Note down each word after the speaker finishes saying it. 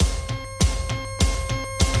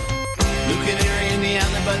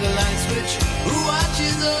on the Bud Light switch. Who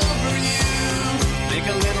watches over you? Make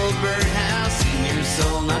a little birdhouse in your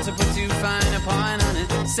soul. Not to put too fine a point on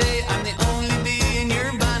it. Say I'm the only bee in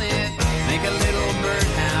your bonnet. Make a little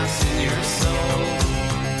birdhouse in your soul.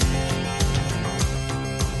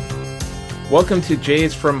 Welcome to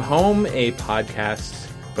Jays from Home, a podcast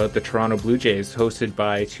about the Toronto Blue Jays, hosted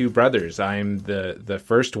by two brothers. I'm the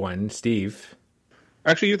first one, Steve.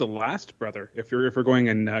 Actually, you're the last brother, if we're going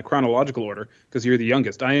in chronological order, because you're the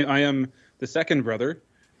youngest. I am the second brother,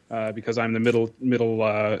 because I'm the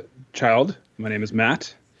middle child. My name is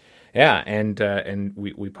Matt. Yeah, and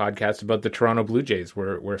we podcast about the Toronto Blue Jays.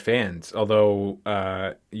 We're fans, although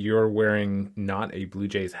you're wearing not a Blue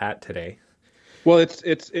Jays hat today. Well,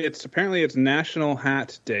 it's apparently it's National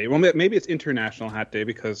Hat Day. Well, maybe it's International Hat Day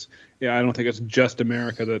because I don't think it's just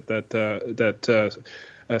America that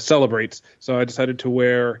celebrates. So I decided to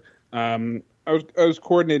wear. I was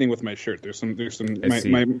coordinating with my shirt. There's some.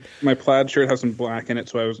 My plaid shirt has some black in it,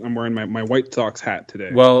 so I'm wearing my White Sox hat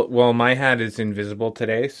today. Well, my hat is invisible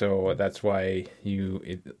today, so that's why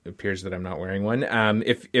it appears that I'm not wearing one.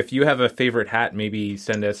 If you have a favorite hat, maybe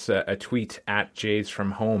send us a tweet at Jays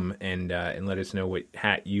from Home and let us know what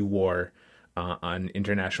hat you wore on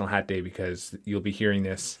International Hat Day, because you'll be hearing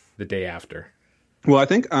this the day after. Well, I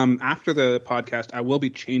think after the podcast, I will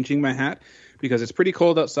be changing my hat because it's pretty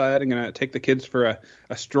cold outside. I'm going to take the kids for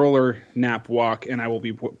a stroller nap walk, and I will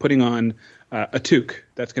be putting on a toque.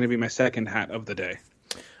 That's going to be my second hat of the day.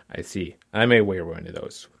 I see. I may wear one of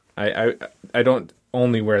those. I don't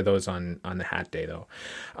only wear those on the hat day, though.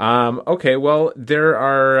 Okay, well,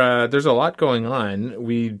 there's a lot going on.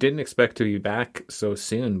 We didn't expect to be back so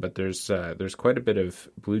soon, but there's quite a bit of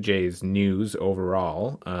Blue Jays news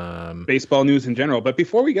overall. Baseball news in general. But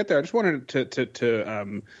before we get there, I just wanted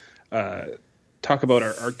to talk about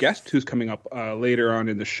our guest who's coming up later on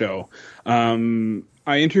in the show.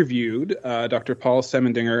 I interviewed Dr. Paul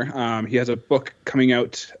Semendinger. He has a book coming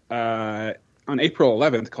out on April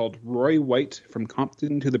 11th called Roy White from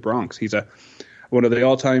Compton to the Bronx. He's one of the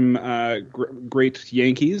all-time great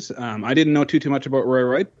Yankees. I didn't know too much about Roy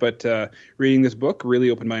White, but reading this book really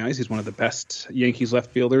opened my eyes. He's one of the best Yankees left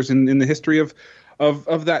fielders in the history of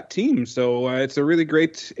that team. So it's a really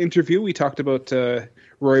great interview. We talked about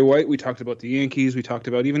Roy White. We talked about the Yankees. We talked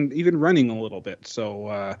about even running a little bit.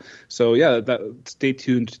 So stay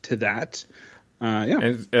tuned to that.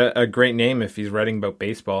 And a great name if he's writing about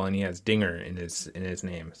baseball and he has Dinger in his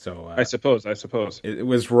name. So I suppose.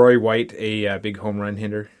 Was Roy White a big home run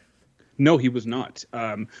hitter? No, he was not.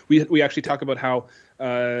 We actually talk about how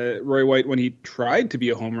Roy White, when he tried to be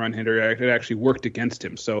a home run hitter, it actually worked against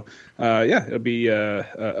him. So it'll be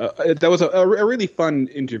that was a really fun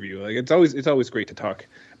interview. Like it's always great to talk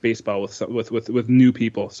baseball with new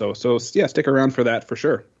people. So yeah, stick around for that for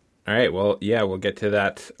sure. All right. Well, yeah, we'll get to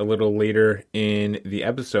that a little later in the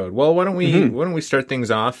episode. Well, why don't we start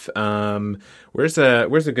things off? Where's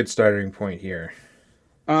a good starting point here?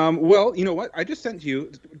 Well, you know what? I just sent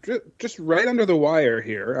you just right under the wire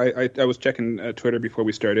here. I was checking Twitter before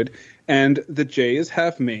we started, and the Jays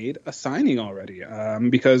have made a signing already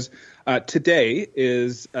because today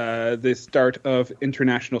is the start of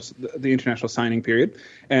the international signing period,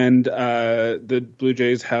 and the Blue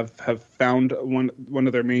Jays have found one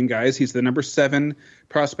of their main guys. He's the number 7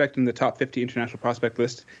 prospect in the top 50 international prospect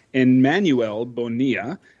list, Emmanuel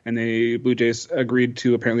Bonilla, and the Blue Jays agreed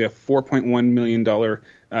to apparently a $4.1 million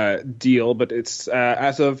deal, but it's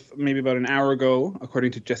as of maybe about an hour ago,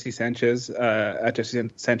 according to Jesse Sanchez at Jesse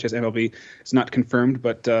Sanchez MLB. It's not confirmed,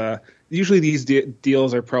 but usually these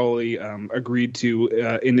deals are probably agreed to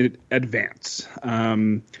in advance.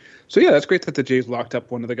 So yeah, that's great that the Jays locked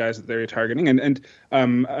up one of the guys that they're targeting, and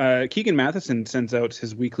Keegan Matheson sends out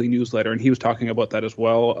his weekly newsletter, and he was talking about that as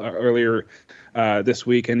well earlier this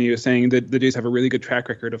week, and he was saying that the Jays have a really good track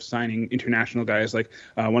record of signing international guys. Like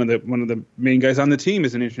one of the main guys on the team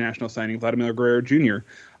is an international signing, Vladimir Guerrero Jr.,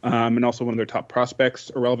 and also one of their top prospects,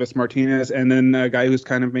 Orelvis Martinez, and then a guy who's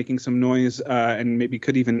kind of making some noise and maybe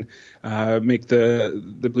could even make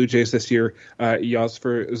the Blue Jays this year,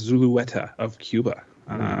 Yosfer Zulueta of Cuba.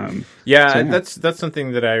 That's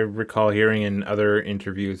something that I recall hearing in other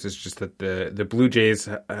interviews. Is just that the Blue Jays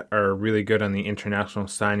are really good on the international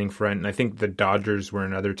signing front, and I think the Dodgers were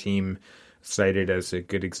another team cited as a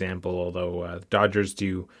good example. Although the Dodgers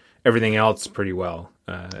do everything else pretty well.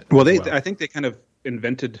 I think they kind of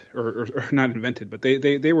invented, or not invented, but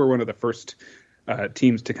they were one of the first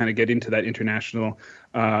teams to kind of get into that international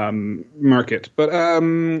market. But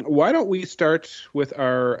why don't we start with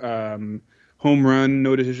our home run,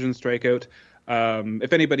 no decision, strikeout?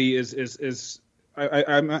 If anybody is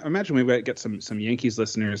I imagine we might get some Yankees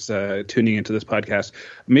listeners tuning into this podcast.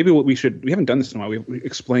 Maybe we haven't done this in a while. We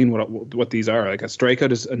explain what these are. Like a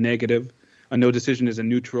strikeout is a negative, a no decision is a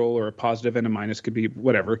neutral, or a positive and a minus could be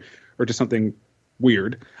whatever, or just something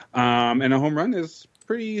weird. And a home run is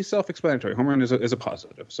pretty self-explanatory. Home run is a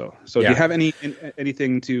positive. So do you have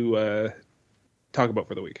anything to talk about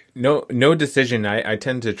for the week? No decision. I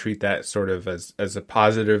tend to treat that sort of as a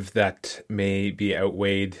positive that may be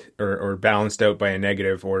outweighed or balanced out by a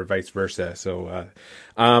negative, or vice versa. So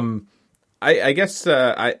I guess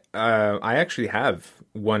I actually have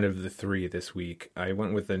one of the three this week. I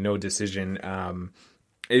went with a no decision.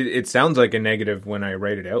 It sounds like a negative when I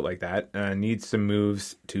write it out like that. Needs some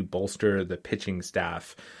moves to bolster the pitching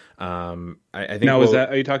staff. I think now,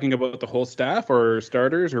 are you talking about the whole staff or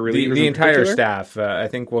starters or relievers? The entire staff. I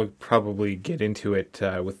think we'll probably get into it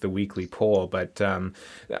with the weekly poll, but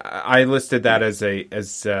I listed that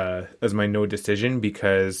as my no decision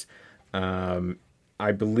because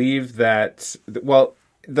I believe that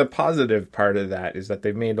the positive part of that is that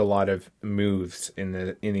they've made a lot of moves in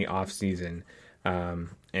the off season,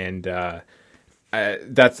 and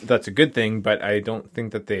that's a good thing, but I don't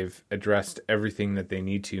think that they've addressed everything that they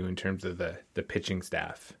need to in terms of the pitching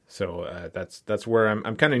staff. So that's where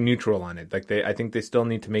I'm kind of neutral on it. Like I think they still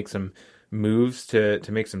need to make some moves to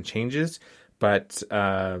make some changes, but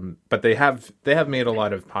they have made a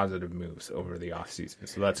lot of positive moves over the offseason,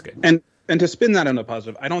 so that's good. And to spin that on a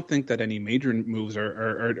positive, I don't think that any major moves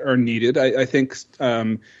are needed. I think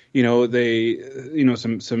some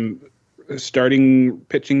starting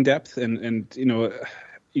pitching depth, and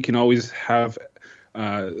you can always have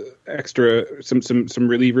extra some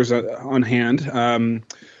relievers on hand.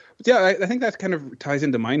 I think that kind of ties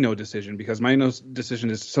into my no decision, because my no decision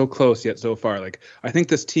is so close yet so far. Like, I think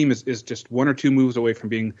this team is just one or two moves away from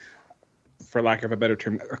being, for lack of a better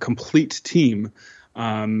term, a complete team.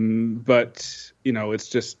 But it's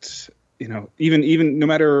just even no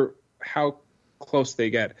matter how close they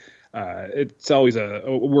get. It's always a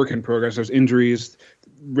work in progress. There's injuries,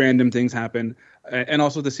 random things happen, and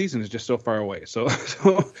also the season is just so far away. So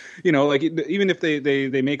even if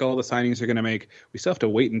they make all the signings they're going to make, we still have to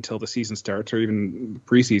wait until the season starts or even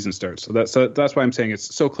preseason starts. So that's why I'm saying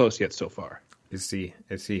it's so close yet so far. I see.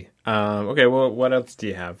 Okay, well, what else do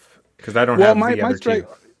you have? Because I don't have the other two.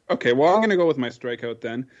 Okay, well, I'm going to go with my strikeout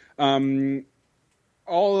then.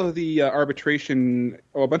 All of the a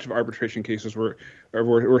bunch of arbitration cases were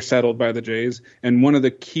settled by the Jays, and one of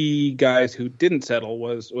the key guys who didn't settle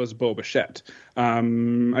was Bo Bichette.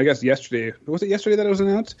 I guess yesterday that it was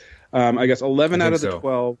announced? I guess 11 out of the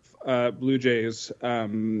 12 Blue Jays, I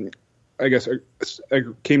guess,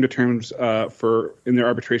 came to terms in their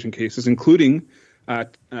arbitration cases, including I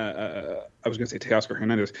was going to say Teoscar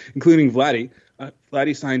Hernandez, including Vladdy.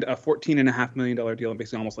 Vladdy signed a $14.5 million deal and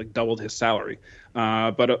basically almost like doubled his salary.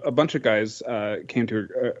 But a bunch of guys came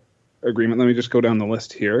to agreement. Let me just go down the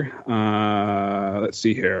list here. Let's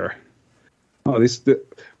see here. Oh,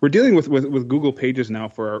 we're dealing with Google Pages now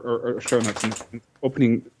for our show notes and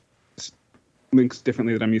opening links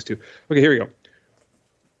differently than I'm used to. Okay, here we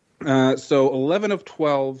go. So 11 of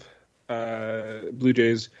 12 Blue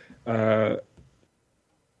Jays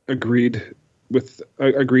agreed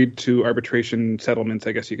to arbitration settlements,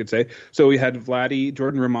 I guess you could say. So we had Vladdy,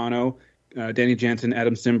 Jordan Romano, Danny Jansen,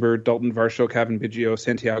 Adam Simber, Dalton Varsho, Kevin Biggio,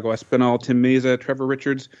 Santiago Espinal, Tim Meza, Trevor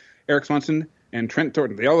Richards, Eric Swanson, and Trent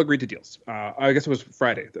Thornton. They all agreed to deals. I guess it was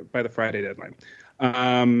Friday, by the Friday deadline.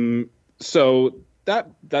 So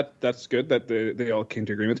that's good that they all came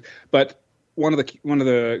to agreement. But one of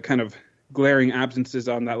the kind of glaring absences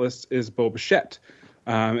on that list is Bo Bichette,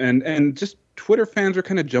 and just Twitter fans are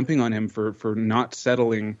kind of jumping on him for not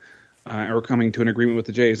settling or coming to an agreement with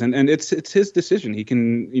the Jays, and it's his decision. He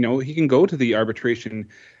can go to the arbitration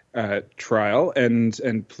trial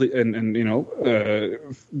and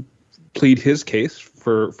plead his case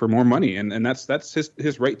for more money, and that's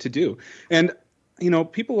his right to do. And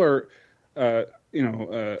people are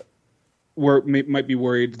might be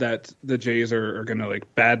worried that the Jays are going to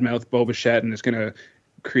like badmouth Bo Bichette and it's going to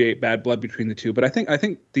create bad blood between the two. But I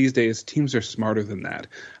think these days teams are smarter than that.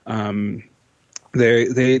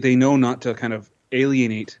 They know not to kind of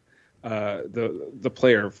alienate the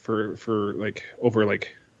player for like over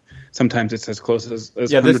like sometimes it's as close as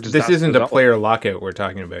this isn't a player lockout we're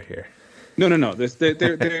talking about here. No.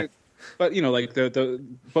 They're but like the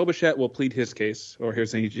Bo Bichette will plead his case, or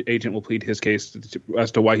his agent will plead his case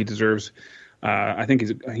as to why he deserves I think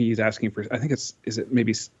he's asking for. I think it's either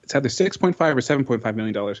 $6.5 or $7.5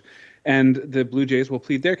 million, and the Blue Jays will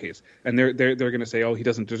plead their case, and they're going to say, oh, he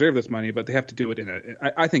doesn't deserve this money, but they have to do it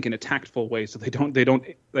I think in a tactful way, so they don't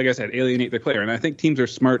like I said, alienate their player. And I think teams are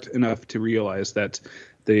smart enough to realize that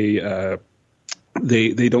they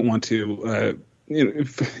don't want to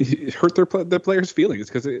hurt their players' feelings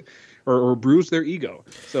because or bruise their ego.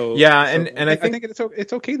 So and I think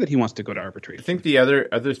it's okay that he wants to go to arbitration. I think the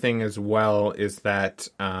other thing as well is that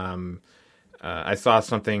I saw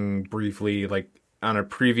something briefly like on a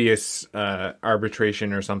previous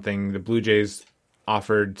arbitration or something. The Blue Jays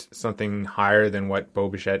offered something higher than what Bo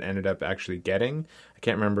Bichette ended up actually getting. I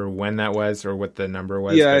can't remember when that was or what the number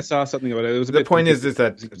was. Yeah, I saw something about it. It was the point is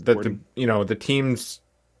that the teams.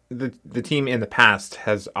 The team in the past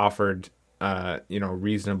has offered,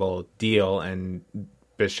 reasonable deal, and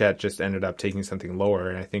Bichette just ended up taking something lower.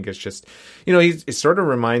 And I think it's just, it sort of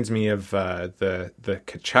reminds me of the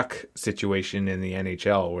Tkachuk situation in the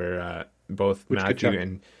NHL, where both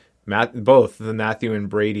Matthew and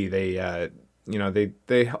Brady,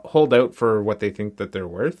 they hold out for what they think that they're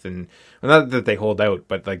worth, and not that they hold out,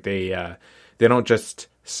 but like they don't just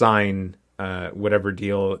sign whatever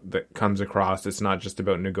deal that comes across. It's not just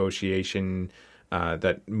about negotiation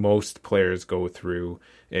that most players go through.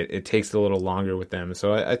 It takes a little longer with them.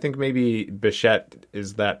 So I think maybe Bichette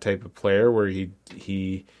is that type of player where he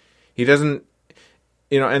doesn't,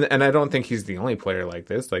 and I don't think he's the only player like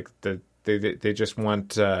this. Like they just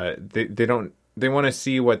want they want to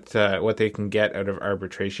see what they can get out of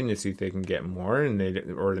arbitration to see if they can get more, and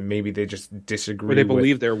or maybe they just disagree. Or they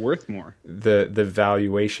believe they're worth more. The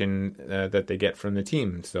valuation that they get from the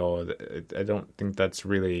team. So I don't think that's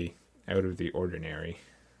really out of the ordinary.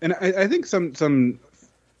 And I think some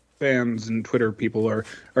fans and Twitter people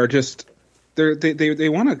are just they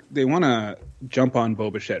want to jump on Bo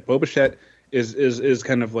Bichette. Bo Bichette is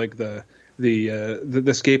kind of like the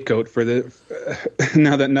scapegoat for the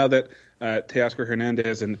now that Teoscar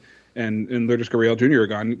Hernandez and Lourdes Gurriel Jr. are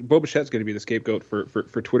gone. Bo Bichette's going to be the scapegoat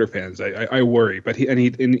for Twitter fans. I worry, but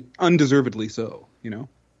he undeservedly so.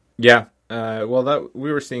 Yeah. Well,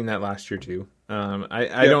 we were seeing that last year too.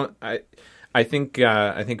 I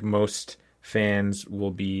think most fans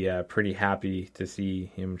will be pretty happy to see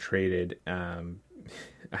him traded.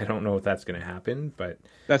 I don't know if that's going to happen, but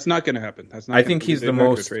that's not going to happen. I think he's the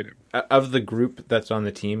most of the group that's on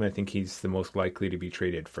the team. I think he's the most likely to be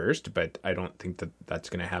traded first, but I don't think that that's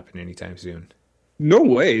going to happen anytime soon. No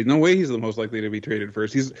way he's the most likely to be traded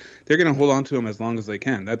first. They're going to hold on to him as long as they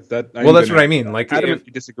can. That's what I mean. Like,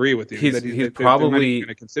 adamantly disagree with you. He's probably going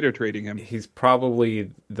to consider trading him. He's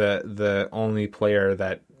probably the only player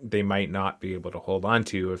that they might not be able to hold on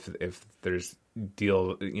to if there's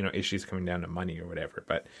deal issues coming down to money or whatever.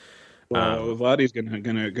 But Vladdy's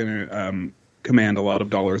gonna command a lot of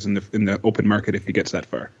dollars in the open market if he gets that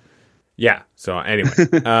far. Yeah. So anyway,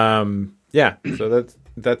 yeah. So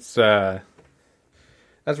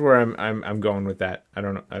that's where I'm going with that. I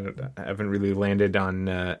don't know. I haven't really landed on.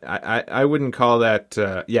 I wouldn't call that.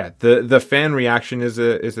 The fan reaction is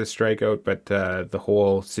a strikeout, but the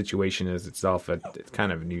whole situation is itself. It's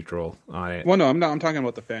kind of neutral on it. Well, no, I'm not. I'm talking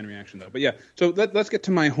about the fan reaction though. But yeah, so let's get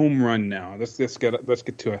to my home run now. Let's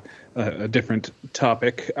get to a different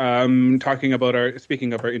topic.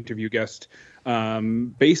 Speaking of our interview guest.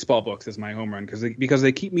 Baseball books is my home run because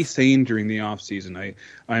they keep me sane during the off season.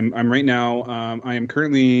 I'm right now. I am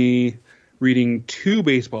currently reading 2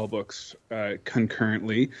 baseball books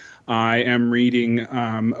concurrently. I am reading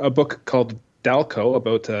a book called Dalco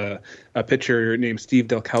about a pitcher named Steve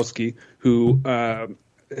Delkowski who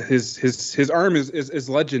his arm is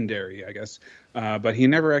legendary, I guess. But he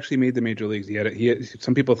never actually made the major leagues. He had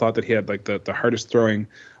some people thought that he had like the hardest throwing.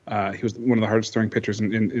 He was one of the hardest throwing pitchers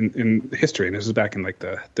in history, and this was back in like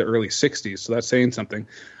the early '60s. So that's saying something.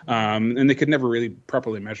 And they could never really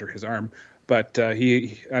properly measure his arm. But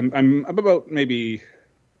I'm about maybe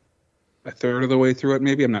a third of the way through it.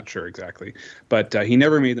 Maybe I'm not sure exactly. But he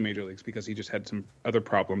never made the major leagues because he just had some other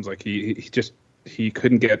problems. Like he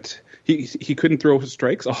couldn't throw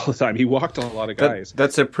strikes all the time. He walked a lot of guys.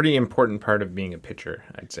 That's a pretty important part of being a pitcher,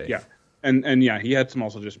 I'd say. Yeah. And yeah, he had some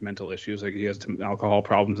also just mental issues, like he has some alcohol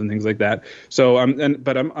problems and things like that. So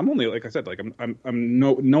but I'm only, like I said, like I'm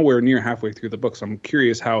nowhere near halfway through the book. So I'm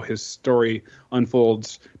curious how his story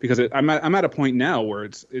unfolds because I'm at a point now where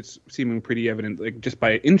it's seeming pretty evident, like just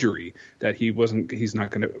by injury, that he wasn't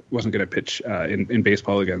gonna pitch in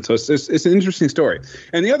baseball again. So it's an interesting story.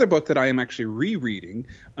 And the other book that I am actually rereading,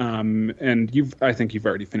 and I think you've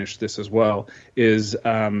already finished this as well, is.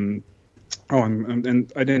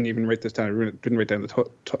 And I didn't even write this down. I didn't write down the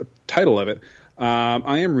title of it.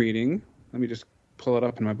 I am reading let me just pull it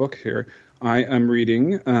up in my book here. I am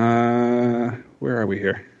reading. Where are we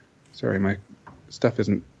here? Sorry, my stuff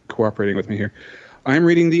isn't cooperating with me here. I'm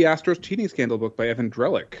reading the Astros cheating scandal book by Evan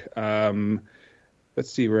Drellick. Let's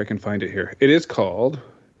see where I can find it here. It is called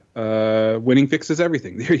Winning Fixes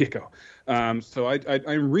Everything. There you go. So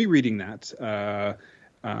I'm rereading that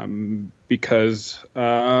because,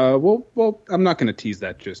 well, I'm not going to tease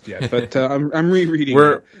that just yet, but I'm rereading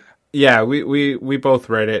it. Yeah, we both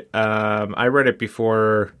read it. I read it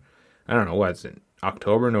before, I don't know, what's it,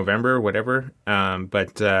 October, November, whatever.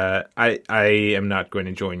 But I am not going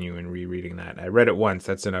to join you in rereading that. I read it once.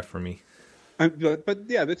 That's enough for me. But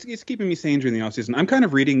yeah, it's keeping me sane during the off season. I'm kind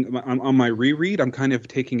of reading on my reread. I'm kind of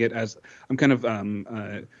taking it as I'm kind of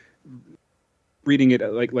reading it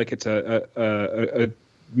like it's a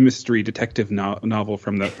mystery detective novel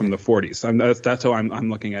from the 40s. That's how I'm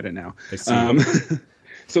looking at it now. I see.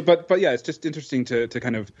 So, but yeah, it's just interesting to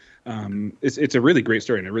kind of it's a really great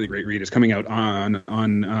story and a really great read. It's coming out on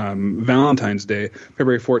Valentine's Day,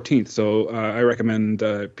 February 14th. So I recommend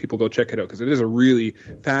people go check it out because it is a really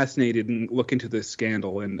fascinating look into this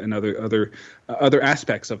scandal and other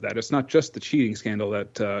aspects of that. It's not just the cheating scandal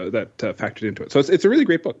that factored into it. So it's a really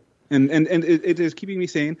great book, and it is keeping me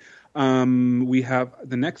sane. We have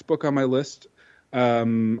the next book on my list.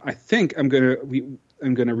 I think I'm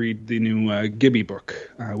gonna read the new Gibby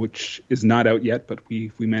book, which is not out yet, but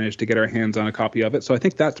we managed to get our hands on a copy of it. So I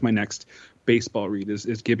think that's my next baseball read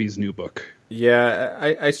is Gibby's new book.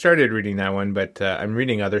 Yeah, I started reading that one, but I'm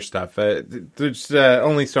reading other stuff. There's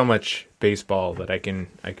only so much baseball that I can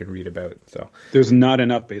read about. So there's not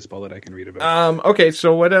enough baseball that I can read about. Okay,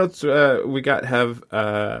 so what else we got?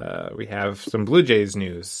 We have some Blue Jays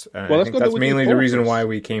news. Well, I think that's mainly the reason why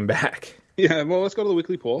we came back. Yeah, well, let's go to the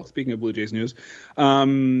weekly poll. Speaking of Blue Jays news.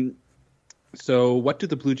 So what do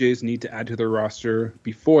the Blue Jays need to add to their roster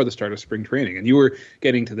before the start of spring training? And you were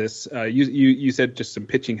getting to this. You said just some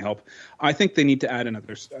pitching help. I think they need to add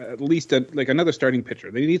another starting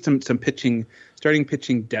pitcher. They need some starting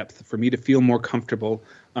pitching depth for me to feel more comfortable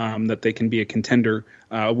that they can be a contender,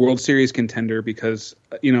 a World Series contender, because,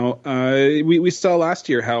 we saw last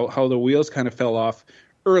year how the wheels kind of fell off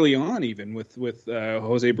early on, even with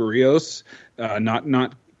Jose Barrios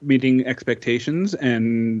not meeting expectations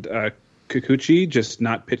and Kikuchi just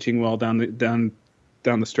not pitching well down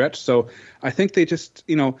the stretch. So I think they just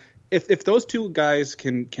if those two guys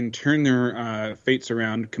can turn their fates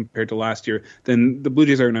around compared to last year, then the Blue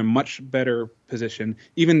Jays are in a much better position.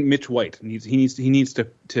 Even Mitch White needs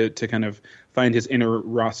to kind of find his inner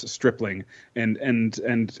Ross Stripling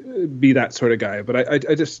and be that sort of guy. But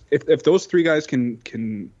I just if those three guys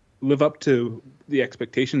can live up to the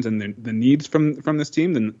expectations and the needs from this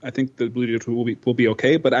team, then I think the Blue Jays will be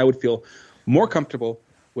okay. But I would feel more comfortable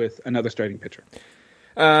with another starting pitcher.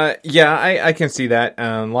 Yeah, I can see that.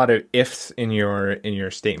 A lot of ifs in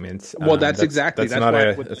your statements. Well, that's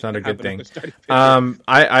not a good thing.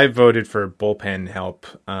 I voted for bullpen help.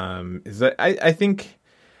 I think,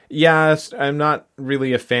 yes, I'm not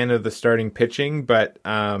really a fan of the starting pitching, but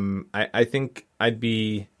I think I'd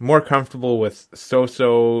be more comfortable with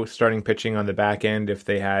so starting pitching on the back end if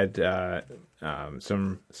they had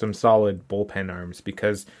some solid bullpen arms,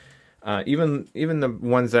 because even the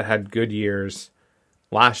ones that had good years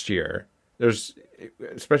last year, there's,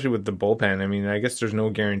 especially with the bullpen, I mean, I guess there's no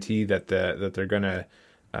guarantee that they're going to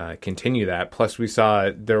continue that. Plus, we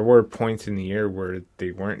saw there were points in the year where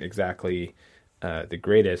they weren't exactly the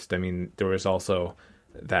greatest. I mean, there was also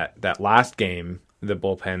that last game, the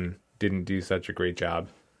bullpen didn't do such a great job.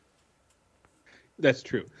 That's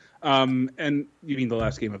true. And you mean the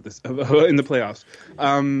last game of this in the playoffs?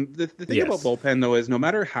 The thing about bullpen, though, is no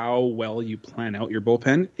matter how well you plan out your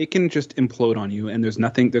bullpen, it can just implode on you, and there's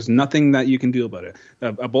nothing that you can do about it.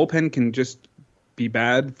 A bullpen can just be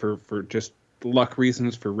bad for just luck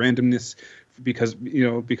reasons, for randomness, because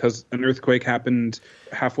an earthquake happened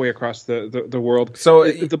halfway across the world. So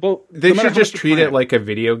they should just treat it like a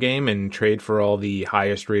video game and trade for all the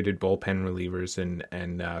highest rated bullpen relievers, and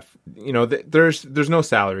there's no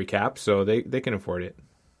salary cap, so they can afford it.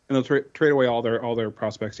 And they'll trade away all their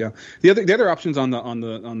prospects. Yeah. The other options on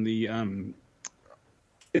the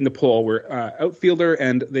in the poll were outfielder,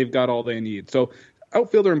 and they've got all they need. So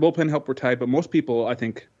outfielder and bullpen help were tied, but most people, I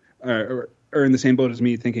think, are in the same boat as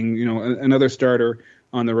me, thinking another starter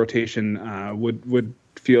on the rotation would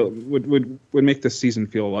make this season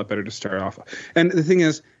feel a lot better to start off. And the thing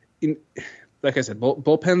is, like I said,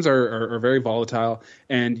 bullpens are very volatile,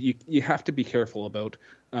 and you have to be careful about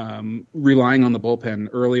relying on the bullpen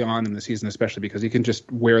early on in the season, especially because you can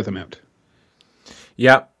just wear them out.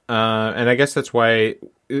 Yeah. And I guess that's why.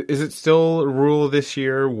 Is it still a rule this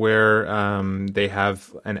year where they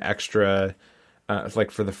have an extra, like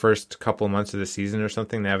for the first couple of months of the season or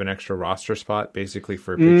something, they have an extra roster spot basically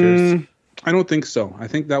for pitchers? I don't think so. I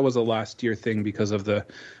think that was a last year thing because of the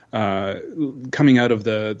coming out of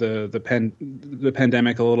the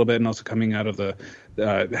pandemic a little bit, and also coming out of the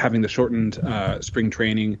having the shortened spring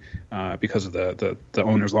training because of the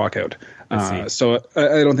owners lockout. So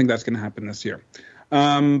I don't think that's going to happen this year.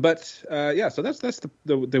 But so that's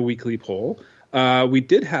the weekly poll. We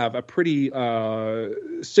did have a pretty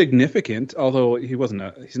significant, although he's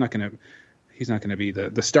not going to be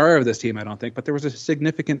the star of this team, I don't think, but there was a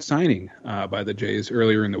significant signing by the Jays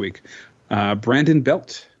earlier in the week. Brandon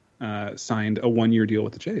Belt signed a 1-year deal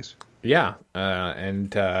with the Jays. Yeah,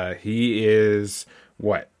 and he is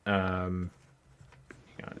what? Hang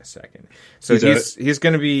on a second. So he's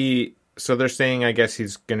going to be. So they're saying, I guess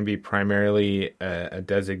he's going to be primarily a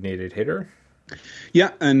designated hitter.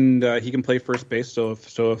 Yeah, and he can play first base. So if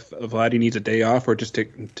Vladdy needs a day off or just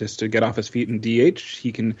to get off his feet in DH,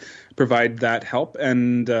 he can provide that help.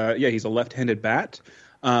 And he's a left-handed bat.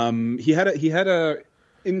 He had a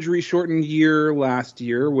injury shortened year last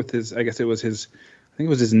year with his. I think it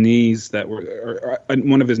was his knees that were, or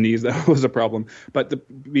one of his knees that was a problem.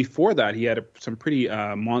 But before that, he had some pretty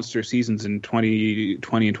monster seasons in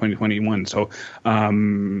 2020 and 2021. So.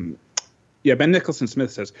 Ben Nicholson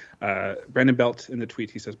Smith says, Brandon Belt in the tweet,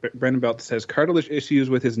 he says, Brandon Belt says cartilage issues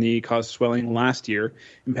with his knee caused swelling last year,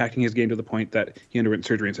 impacting his game to the point that he underwent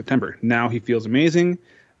surgery in September. Now he feels amazing.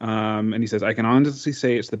 And he says, I can honestly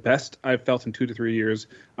say it's the best I've felt in 2 to 3 years.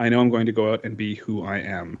 I know I'm going to go out and be who I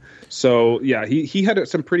am. So, yeah, he had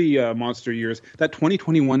some pretty monster years. That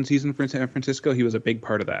 2021 season for San Francisco, he was a big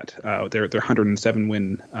part of that. Their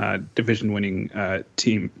 107-win division-winning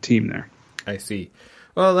team there. I see.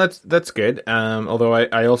 Well, that's good. Although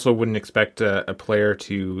I also wouldn't expect a player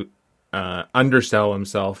to undersell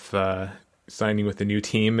himself signing with a new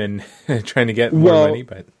team and trying to get more money.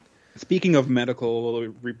 But speaking of medical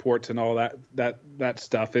reports and all that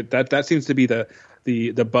stuff, that seems to be the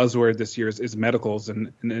buzzword this year is medicals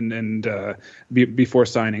and before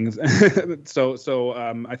signings. so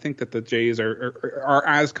I think that the Jays are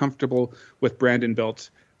as comfortable with Brandon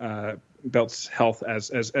Belt's health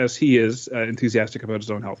as he is enthusiastic about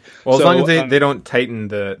his own health. Well, as long as they don't tighten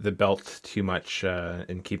the belt too much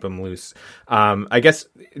and keep him loose. I guess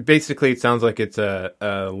basically it sounds like it's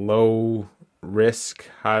a low risk,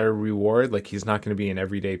 high reward. Like he's not going to be an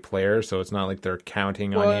everyday player, so it's not like they're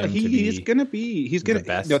counting on him. He's going to be the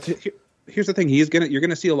best. Here's the thing: you're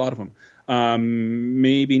going to see a lot of him.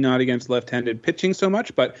 Maybe not against left-handed pitching so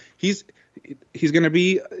much, but he's going to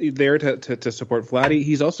be there to support Vladdy.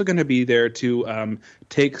 He's also going to be there to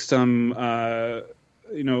take some.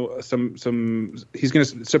 He's going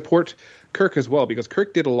to support Kirk as well, because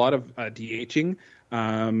Kirk did a lot of DHing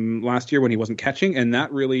last year when he wasn't catching, and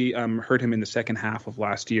that really hurt him in the second half of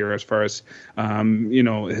last year as far as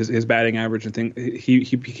his batting average and thing.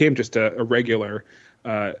 He became just a regular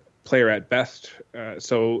player at best.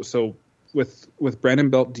 So with Brandon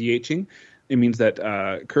Belt DHing, it means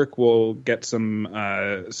that Kirk will get some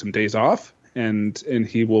days off, and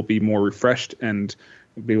he will be more refreshed and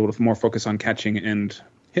be able to more focus on catching and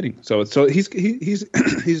hitting. So he's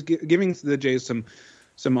giving the Jays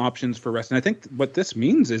some options for rest. And I think what this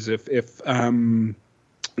means is if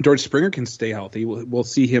George Springer can stay healthy, we'll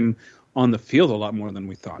see him on the field a lot more than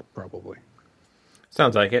we thought, probably.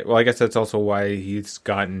 Sounds like it. Well, I guess that's also why he's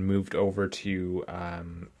gotten moved over to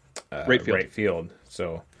right field.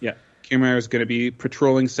 So yeah, Kiermaier is going to be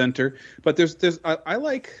patrolling center, but I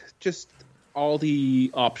like just all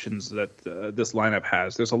the options that this lineup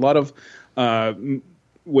has. There's a lot of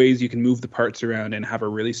ways you can move the parts around and have a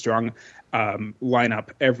really strong lineup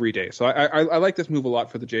every day. So I like this move a lot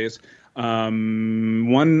for the Jays.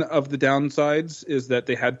 One of the downsides is that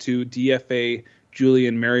they had to DFA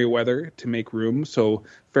Julian Merryweather to make room. So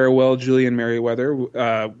farewell, Julian Merryweather.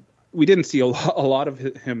 We didn't see a lot of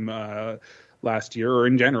him last year or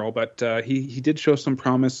in general, but he did show some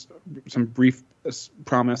promise, some brief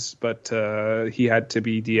promise, but he had to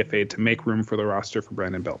be DFA'd to make room for the roster for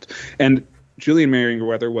Brandon Belt. And Julian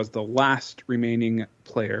Merryweather was the last remaining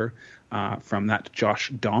player from that Josh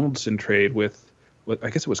Donaldson trade with I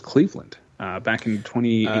guess it was Cleveland back in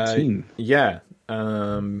 2018.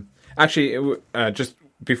 Actually, just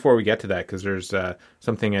before we get to that, because there's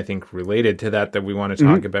something I think related to that we want to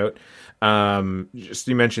talk about. Just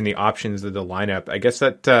you mentioned the options of the lineup. I guess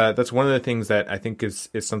that's one of the things that I think is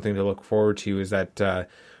something to look forward to. Is that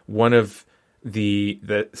one of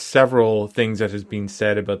the several things that has been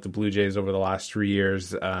said about the Blue Jays over the last 3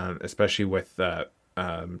 years, especially with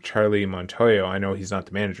Charlie Montoyo, I know he's not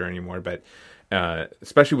the manager anymore, but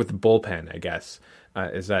especially with the bullpen, I guess,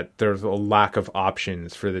 is that there's a lack of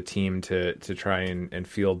options for the team to try and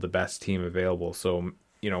field the best team available. So,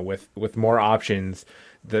 with more options,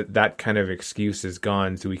 that kind of excuse is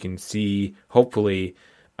gone. So we can see, hopefully,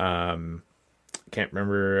 can't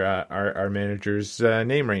remember our manager's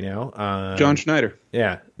name right now. John Schneider.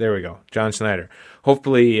 Yeah, there we go. John Schneider.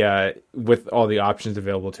 Hopefully, with all the options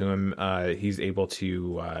available to him, he's able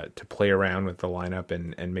to play around with the lineup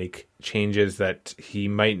and make changes that he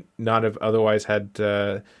might not have otherwise had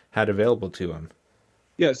available to him.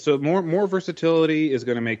 Yeah, so more versatility is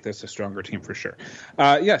going to make this a stronger team for sure.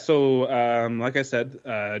 So like I said,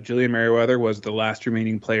 Julian Merriweather was the last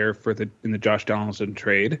remaining player in the Josh Donaldson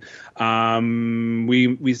trade.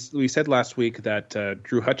 We said last week that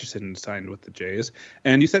Drew Hutchison signed with the Jays,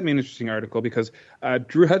 and you sent me an interesting article because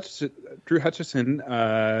Drew Hutchison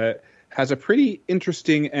has a pretty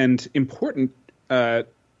interesting and important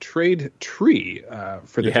trade tree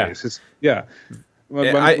for the Jays.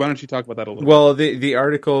 Why don't you talk about that a little bit? Well, the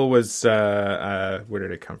article was, where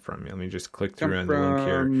did it come from? Let me just click through on the link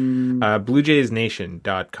here.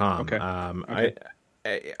 BlueJaysNation.com. Okay.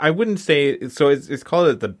 I wouldn't say, so it's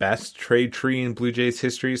called the best trade tree in Blue Jays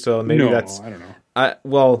history, so maybe that's... I don't know.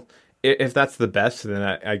 Well, if that's the best, then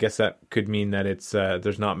I guess that could mean that it's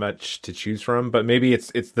there's not much to choose from, but maybe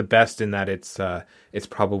it's the best in that it's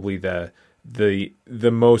probably the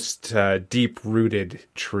most deep-rooted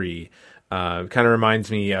tree. Kind of reminds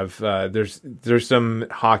me of there's some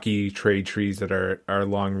hockey trade trees that are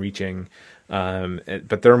long reaching,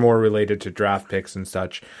 but they're more related to draft picks and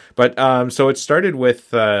such. But so it started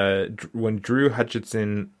with when Drew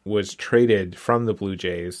Hutchison was traded from the Blue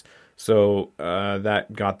Jays. So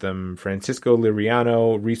that got them Francisco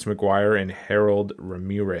Liriano, Reese McGuire, and Harold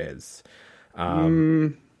Ramirez.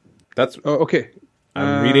 That's okay.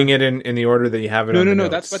 I'm reading it in the order that you have it. No, on the no,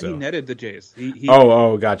 notes, that's what he netted the Jays.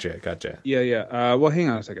 Gotcha. Yeah. Well, hang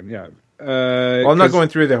on a second. Yeah. Well, I'm not going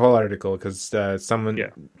through the whole article because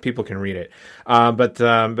people can read it. But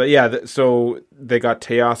yeah, so they got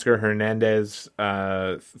Teoscar Hernandez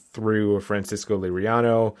through Francisco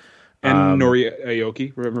Liriano. And Nori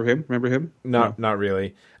Aoki, remember him? Not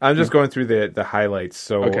really. I'm just going through the highlights.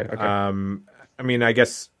 So, okay. I mean, I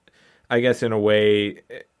guess in a way,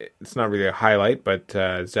 it's not really a highlight, but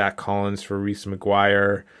Zach Collins for Reese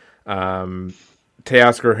McGuire.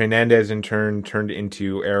 Teoscar Hernandez, in turn, turned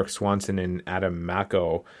into Eric Swanson and Adam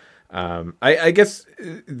Mako. I guess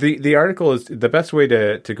the article is the best way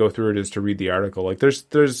to go through it is to read the article. Like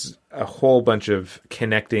there's a whole bunch of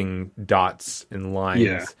connecting dots and lines.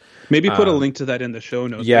 Yeah, maybe put a link to that in the show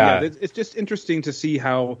notes. Yeah, it's just interesting to see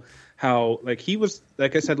how like he was,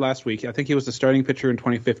 like I said last week, I think he was the starting pitcher in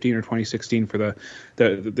 2015 or 2016 for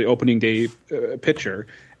the opening day pitcher,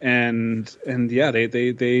 and yeah,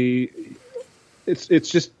 they it's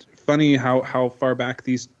just funny how far back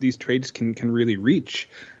these trades can really reach.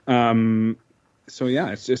 So yeah,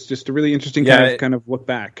 it's just a really interesting kind of look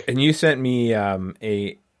back. And you sent me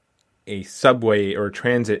a subway or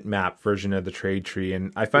transit map version of the trade tree,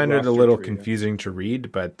 and I find it a little confusing to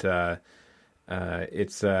read, but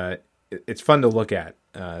it's fun to look at.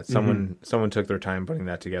 Someone took their time putting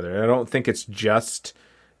that together. And I don't think it's just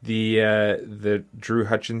the Drew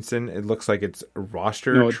Hutchison. It looks like it's a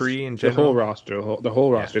roster tree in general. The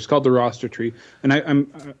whole roster. It's called the roster tree. And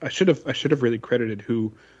I should have really credited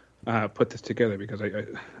who put this together because I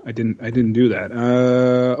didn't do that.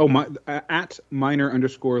 At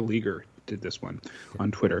minor_leaguer did this one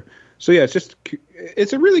on Twitter. So yeah,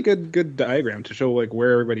 it's a really good diagram to show like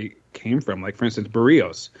where everybody came from. Like for instance,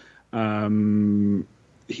 Barrios.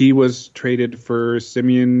 He was traded for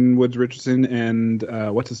Simeon Woods Richardson and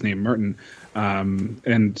what's his name, Martin,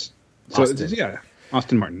 and so Austin.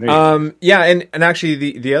 Austin Martin. Yeah, and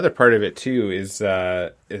actually the other part of it too is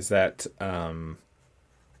that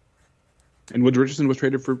and Woods Richardson was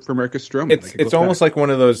traded for Marcus Stroman. It's almost like one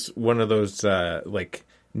of those like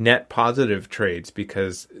net positive trades,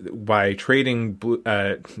 because by trading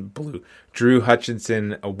Drew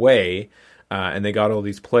Hutchison away, and they got all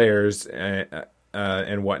these players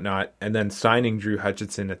and whatnot, and then signing Drew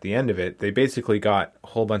Hutchison at the end of it, they basically got a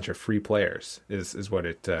whole bunch of free players. Is what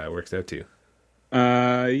it works out to.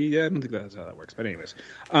 Yeah, I don't think that's how that works. But anyways,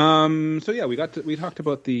 so yeah, we talked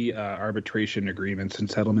about the arbitration agreements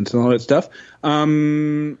and settlements and all that stuff.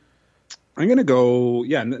 I'm gonna go.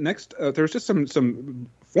 Yeah, next. There's just some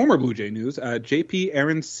former Blue Jay news, JP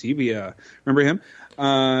Arancibia. Remember him?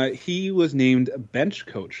 He was named bench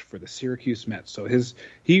coach for the Syracuse Mets. So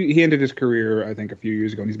he ended his career, I think, a few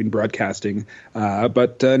years ago, and he's been broadcasting.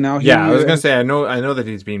 But now he... Yeah, I was going to say, I know that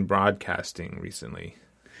he's been broadcasting recently.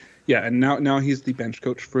 Yeah, and now he's the bench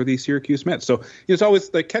coach for the Syracuse Mets. So it's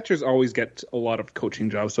always like catchers always get a lot of coaching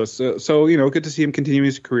jobs. So good to see him continue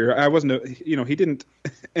his career. He didn't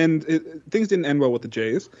end things didn't end well with the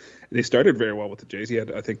Jays. They started very well with the Jays. He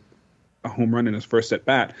had, I think, a home run in his first at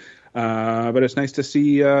bat. But it's nice to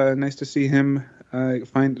see him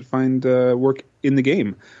find work in the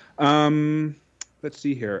game. Let's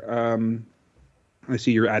see here. I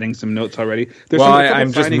see you're adding some notes already.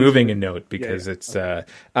 I'm just moving a note because it's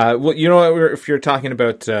if you're talking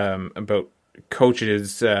about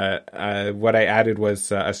coaches, what I added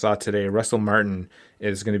was I saw today Russell Martin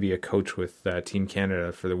is going to be a coach with Team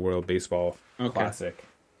Canada for the World Baseball Classic.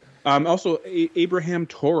 Also, Abraham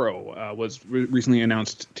Toro was recently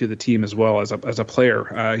announced to the team as well as a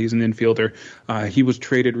player. He's an infielder. He was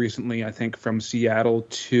traded recently, I think, from Seattle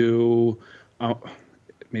to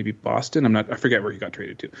maybe Boston. I forget where he got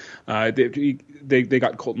traded to. They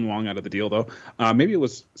got Colton Wong out of the deal though. Maybe it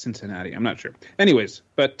was Cincinnati. I'm not sure. Anyways,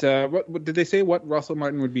 but what did they say? What Russell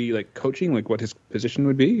Martin would be like coaching? Like what his position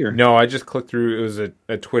would be? Or no, I just clicked through. It was a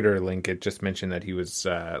Twitter link. It just mentioned that he was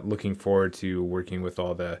looking forward to working with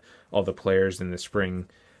all the players in the spring,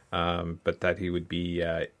 but that he would be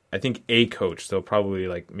I think a coach. So probably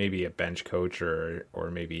like maybe a bench coach or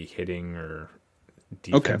maybe hitting or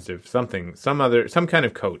defensive some kind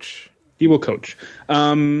of coach. He will coach.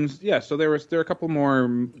 So there are a couple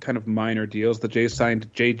more kind of minor deals. The Jays signed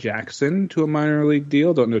Jay Jackson to a minor league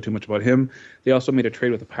deal. Don't know too much about him. They also made a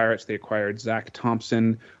trade with the Pirates. They acquired Zach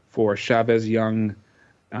Thompson for Chavez Young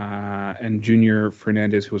and Junior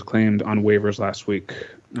Fernandez, who was claimed on waivers last week.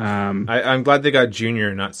 I'm glad they got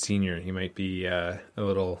Junior, not Senior. He might be a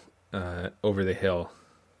little over the hill.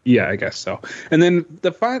 Yeah, I guess so. And then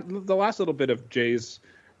the last little bit of Jays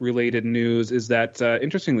related news is that,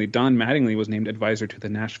 interestingly, Don Mattingly was named advisor to the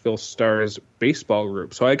Nashville Stars baseball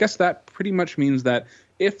group. So I guess that pretty much means that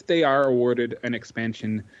if they are awarded an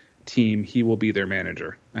expansion team, he will be their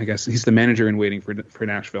manager. I guess he's the manager in waiting for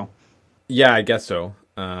Nashville. Yeah, I guess so.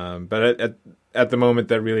 But at the moment,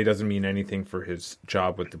 that really doesn't mean anything for his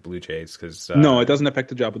job with the Blue Jays. No, it doesn't affect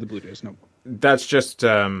the job with the Blue Jays, no. That's just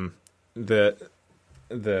the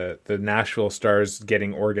Nashville Stars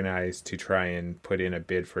getting organized to try and put in a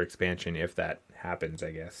bid for expansion if that happens,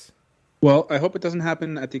 I guess. Well, I hope it doesn't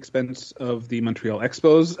happen at the expense of the Montreal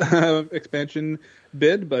Expos expansion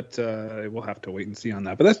bid, but we'll have to wait and see on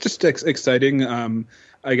that. But that's just exciting.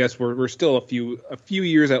 I guess we're still a few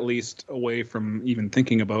years at least away from even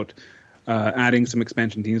thinking about adding some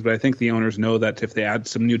expansion teams. But I think the owners know that if they add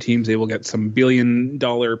some new teams, they will get some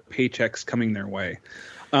billion-dollar paychecks coming their way.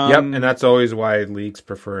 Yep, and that's always why leagues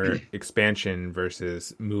prefer expansion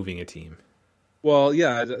versus moving a team. Well,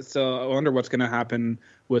 yeah, so I wonder what's going to happen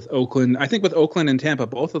with Oakland. I think with Oakland and Tampa,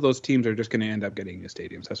 both of those teams are just going to end up getting new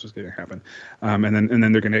stadiums. That's what's going to happen. And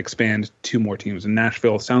then they're going to expand two more teams. And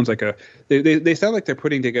Nashville sounds like they sound like they're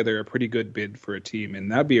putting together a pretty good bid for a team,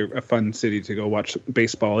 and that'd be a fun city to go watch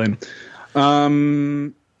baseball in.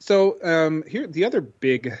 Here, the other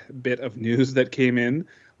big bit of news that came in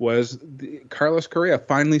was Carlos Correa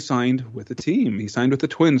finally signed with the team. He signed with the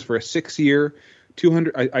Twins for a 6-year,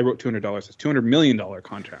 I wrote $200. It's $200 million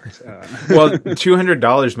contract. Well,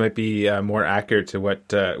 $200 might be more accurate to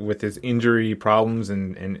what with his injury problems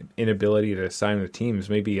and inability to sign with teams.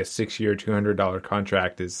 Maybe a 6-year, $200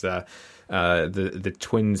 contract is the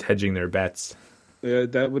Twins hedging their bets.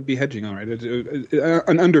 That would be hedging, all right.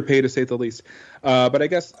 An underpay, to say the least. But I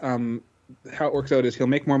guess how it works out is he'll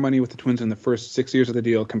make more money with the Twins in the first 6 years of the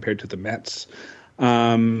deal compared to the Mets.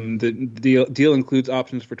 The deal includes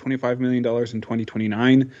options for $25 million in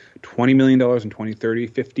 2029, $20 million in 2030,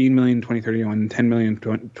 $15 million in 2031, and $10 million in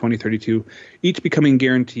 2032, each becoming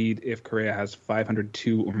guaranteed if Correa has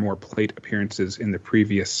 502 or more plate appearances in the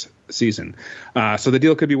previous season. So the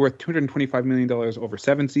deal could be worth $225 million over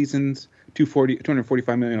 7 seasons,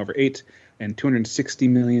 $245 million over 8, and $260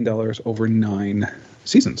 million over 9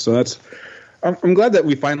 seasons. So that's. I'm glad that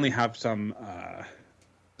we finally have some I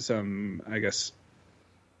guess.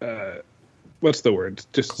 What's the word?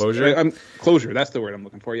 Just closure. Closure. That's the word I'm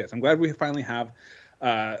looking for. Yes, I'm glad we finally have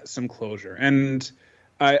some closure. And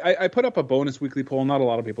I put up a bonus weekly poll. Not a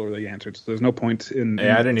lot of people really answered, so there's no point in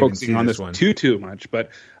focusing on this one too much. But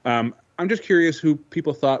I'm just curious who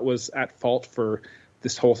people thought was at fault for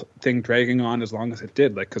this whole thing dragging on as long as it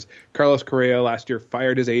did. Like, because Carlos Correa last year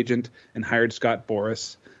fired his agent and hired Scott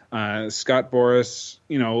Boras. Scott Boras,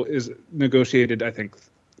 is negotiated, I think,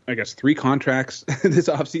 I guess, 3 contracts this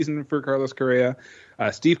offseason for Carlos Correa.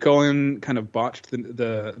 Steve Cohen kind of botched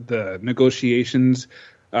the negotiations.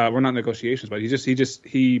 Well, not negotiations, but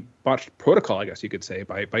he botched protocol, I guess you could say,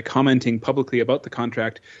 by commenting publicly about the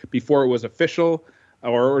contract before it was official,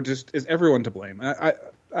 or just is everyone to blame?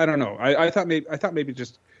 I don't know. I thought maybe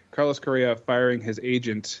just Carlos Correa firing his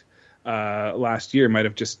agent last year might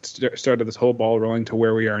have just started this whole ball rolling to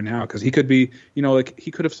where we are now, because he could be,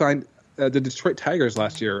 he could have signed. The Detroit Tigers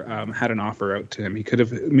last year had an offer out to him. He could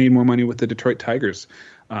have made more money with the Detroit Tigers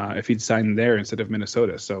if he'd signed there instead of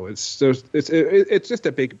Minnesota. So it's just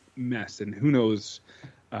a big mess, and who knows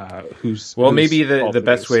who's. Well, maybe the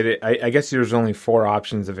best way to I guess there's only 4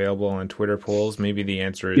 options available on Twitter polls. Maybe the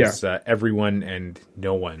answer is everyone and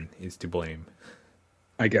no one is to blame.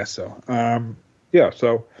 I guess so.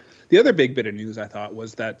 So the other big bit of news I thought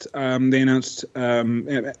was that they announced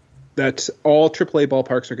that all AAA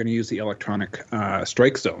ballparks are going to use the electronic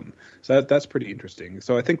strike zone. So that's pretty interesting.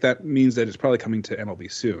 So I think that means that it's probably coming to MLB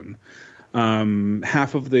soon.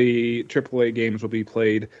 Half of the AAA games will be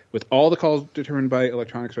played with all the calls determined by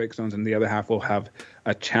electronic strike zones, and the other half will have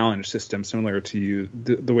a challenge system similar to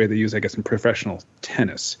the way they use, I guess, in professional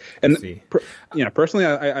tennis. And personally,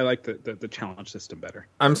 I like the challenge system better.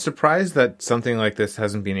 I'm surprised that something like this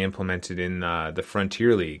hasn't been implemented in the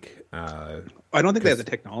Frontier League. I don't think they have the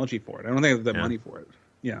technology for it. I don't think they have the money for it.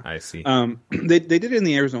 Yeah, I see. They did it in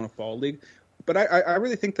the Arizona Fall League. But I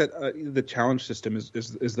really think that the challenge system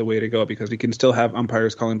is the way to go, because you can still have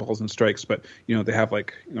umpires calling balls and strikes, but they have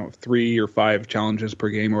 3 or 5 challenges per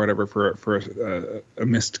game or whatever for a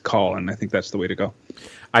missed call, and I think that's the way to go.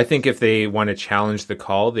 I think if they want to challenge the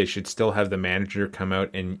call, they should still have the manager come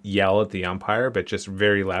out and yell at the umpire, but just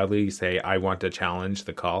very loudly say, "I want to challenge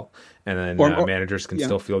the call," and then managers can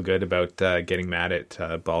still feel good about getting mad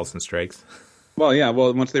at balls and strikes. Well, yeah.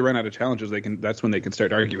 Well, once they run out of challenges, that's when they can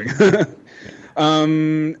start arguing.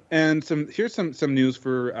 And here's some news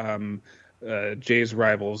for Jay's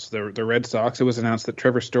rivals, the Red Sox. It was announced that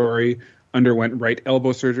Trevor Story underwent right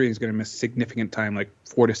elbow surgery. He's going to miss significant time, like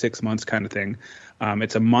 4 to 6 months, kind of thing.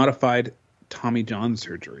 It's a modified Tommy John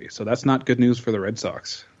surgery, so that's not good news for the Red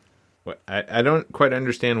Sox. I don't quite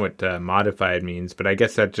understand what modified means, but I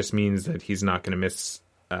guess that just means that he's not going to miss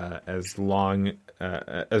as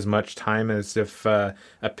much time as if a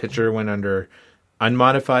pitcher went under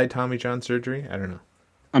unmodified Tommy John surgery. I don't know.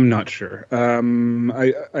 I'm not sure.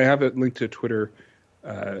 I have it linked to Twitter,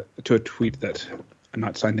 to a tweet that I'm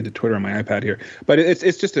not signed into Twitter on my iPad here, but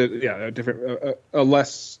it's just a different, a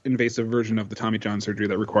less invasive version of the Tommy John surgery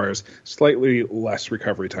that requires slightly less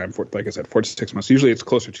recovery time for, like I said, 4 to 6 months. Usually it's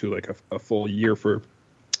closer to like a full year for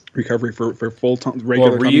recovery for full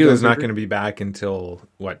regular. Well, Ryu is not going to be back until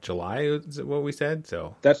July? Is it what we said?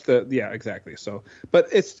 So that's exactly. So, but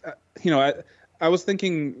it's I was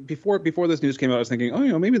thinking before this news came out, I was thinking,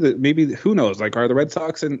 maybe who knows? Like, are the Red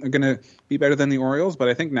Sox going to be better than the Orioles? But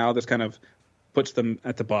I think now this kind of puts them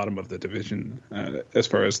at the bottom of the division as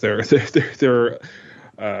far as their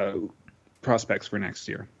prospects for next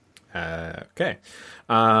year. Okay.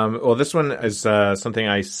 Well, this one is something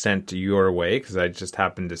I sent your way because I just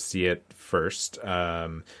happened to see it first. It's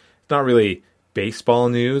not really baseball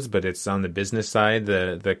news, but it's on the business side.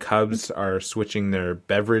 The Cubs are switching their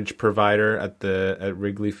beverage provider at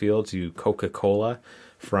Wrigley Field to Coca-Cola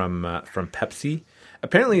from Pepsi.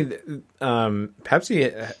 Apparently,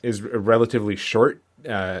 Pepsi is a relatively short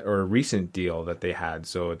or recent deal that they had.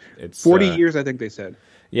 So it's 40 years, I think they said.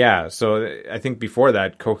 Yeah, so I think before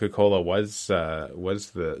that, Coca-Cola was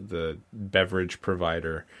the beverage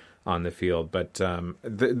provider on the field. But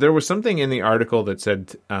there was something in the article that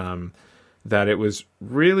said that it was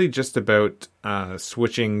really just about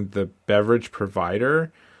switching the beverage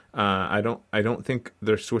provider. I don't think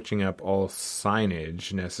they're switching up all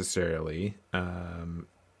signage necessarily.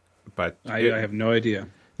 But I have no idea.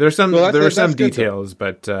 There are some details,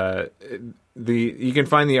 but you can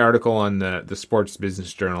find the article on the Sports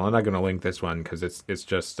Business Journal. I'm not going to link this one because it's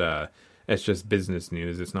just business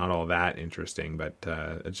news. It's not all that interesting, but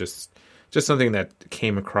it's just something that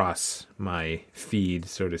came across my feed,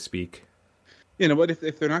 so to speak. You know what?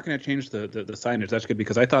 If they're not going to change the signage, that's good,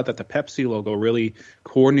 because I thought that the Pepsi logo really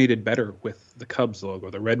coordinated better with the Cubs logo,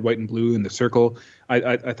 the red, white, and blue, and the circle.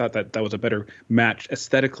 I thought that was a better match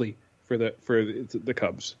aesthetically for the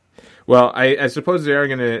Cubs. Well, I suppose they are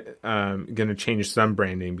going to change some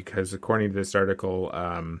branding, because according to this article,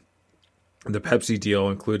 the Pepsi deal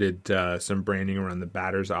included some branding around the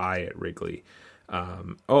batter's eye at Wrigley.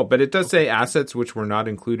 But it does say assets which were not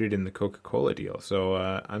included in the Coca-Cola deal.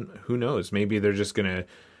 So who knows? Maybe they're just going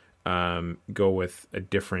to go with a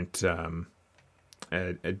different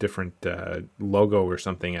a different logo or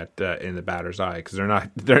something at in the batter's eye, because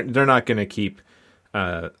they're not going to keep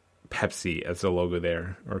Pepsi as the logo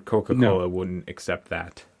there, or Coca-Cola wouldn't accept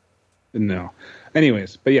that. No.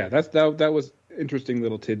 Anyways, but yeah, that was interesting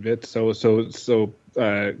little tidbit. So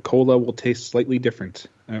cola will taste slightly different,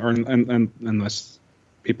 unless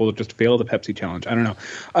people just fail the Pepsi challenge. I don't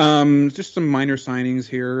know. Just some minor signings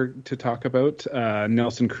here to talk about.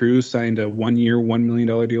 Nelson Cruz signed a 1-year, $1 million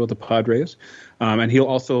deal with the Padres. And he'll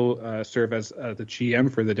also serve as the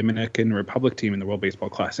GM for the Dominican Republic team in the World Baseball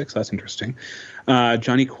Classic. So that's interesting.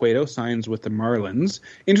 Johnny Cueto signs with the Marlins.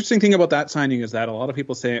 Interesting thing about that signing is that a lot of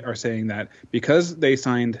people are saying that because they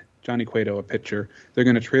signed Johnny Cueto, a pitcher, they're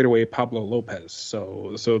going to trade away Pablo Lopez.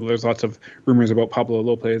 So there's lots of rumors about Pablo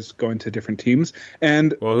Lopez going to different teams.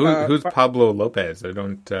 And who's Pablo Lopez? I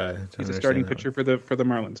don't. He's a starting pitcher for the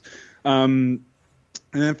Marlins. And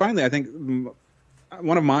then finally, I think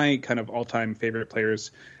one of my kind of all-time favorite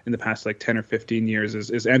players in the past 10 or 15 years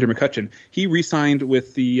is Andrew McCutchen. He re-signed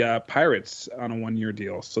with the Pirates on a 1-year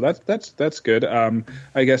deal, so that's good.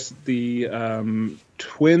 I guess the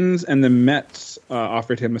Twins and the Mets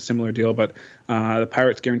offered him a similar deal, but the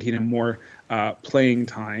Pirates guaranteed him more playing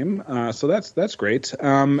time, so that's great.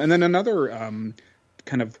 And then another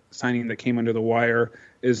kind of signing that came under the wire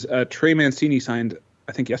is Trey Mancini signed,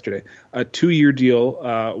 I think yesterday, a 2-year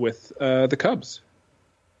deal with the Cubs.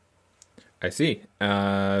 I see.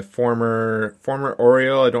 Former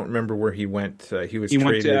Oriole. I don't remember where he went. He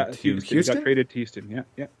traded to Houston. He got traded to Houston.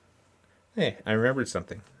 Yeah. Hey, I remembered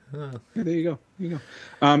something. Yeah, there you go.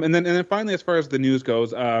 And then finally, as far as the news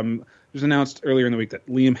goes, it was announced earlier in the week that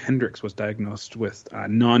Liam Hendriks was diagnosed with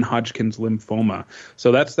non-Hodgkin's lymphoma.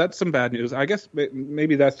 So that's some bad news. I guess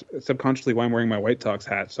maybe that's subconsciously why I'm wearing my White Sox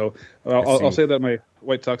hat. So I'll say that my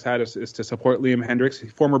White Sox hat is to support Liam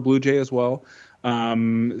Hendriks, former Blue Jay as well.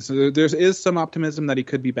 So there is some optimism that he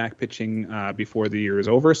could be back pitching before the year is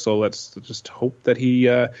over. So let's just hope that he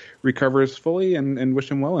recovers fully and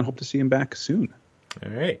wish him well and hope to see him back soon.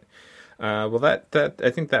 All right. Well, that I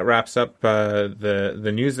think that wraps up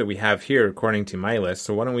the news that we have here, according to my list.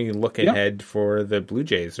 So why don't we look ahead for the Blue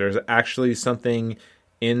Jays? There's actually something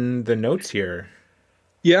in the notes here.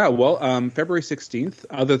 Yeah, well, February 16th,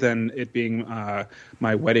 other than it being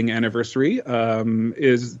my wedding anniversary,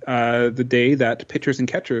 is the day that pitchers and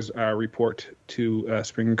catchers report to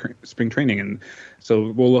spring training. And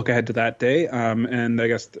so we'll look ahead to that day. And I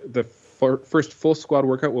guess the first full squad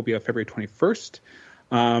workout will be on February 21st.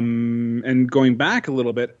 And going back a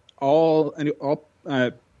little bit, all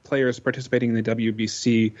players participating in the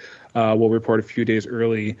WBC will report a few days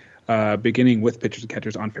early, beginning with pitchers and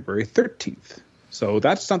catchers on February 13th. So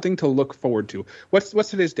that's something to look forward to. What's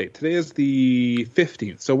today's date? Today is the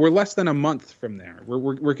 15th. So we're less than a month from there.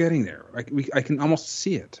 We're getting there. I can almost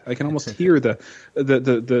see it. I can almost hear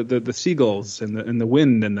the seagulls and the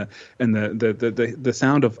wind and the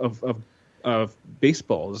sound of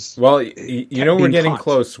baseballs. Well, we're getting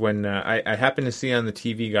close. When I happened to see on the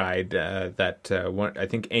TV guide that I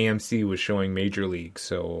think AMC was showing Major League.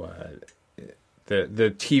 So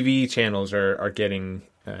the TV channels are getting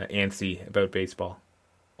antsy about baseball.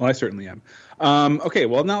 Well, I certainly am. Okay,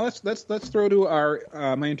 well now let's throw to our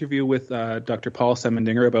my interview with Dr. Paul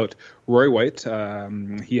Semendinger about Roy White.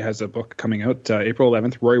 He has a book coming out April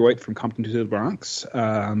 11th. Roy White from Compton to the Bronx.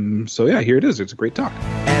 So yeah, here it is. It's a great talk.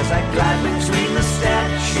 As I glide between the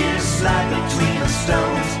statues, slide between the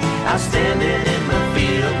stones, I'm standing in the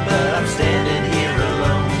field, but I'm standing here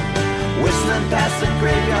alone, whistling past the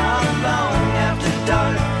graveyard long after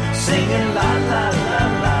dark, singing la la la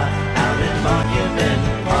la out in Monument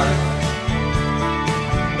Park.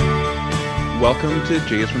 Welcome to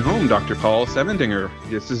Jays from Home, Dr. Paul Semendinger.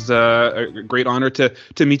 This is a great honor to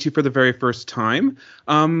meet you for the very first time.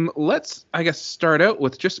 Let's, I guess, start out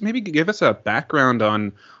with just maybe give us a background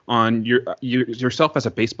on yourself as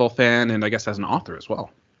a baseball fan and I guess as an author as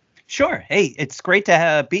well. Sure. Hey, it's great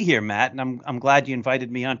to be here, Matt, and I'm glad you invited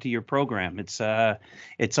me onto your program. It's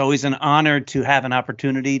always an honor to have an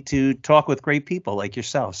opportunity to talk with great people like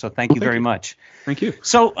yourself. So thank you very much. Thank you.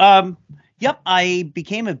 So, I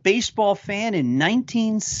became a baseball fan in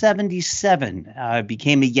 1977. I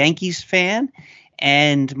became a Yankees fan,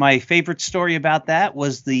 and my favorite story about that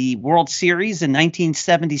was the World Series in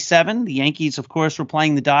 1977. The Yankees, of course, were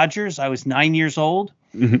playing the Dodgers. I was 9 years old.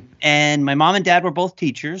 Mm-hmm. And my mom and dad were both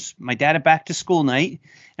teachers. My dad had back to school night.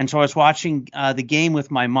 And so I was watching the game with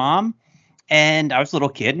my mom. And I was a little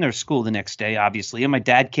kid, and there was school the next day, obviously. And my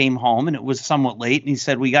dad came home, and it was somewhat late, and he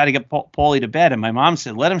said, "We got to get Paulie to bed." And my mom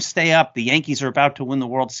said, "Let him stay up. The Yankees are about to win the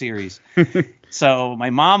World Series." So my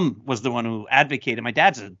mom was the one who advocated. My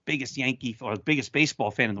dad's the biggest Yankee or biggest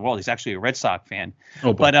baseball fan in the world. He's actually a Red Sox fan.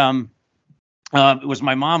 Oh, boy. But it was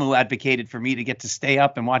my mom who advocated for me to get to stay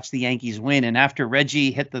up and watch the Yankees win. And after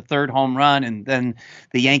Reggie hit the third home run and then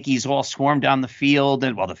the Yankees all swarmed down the field,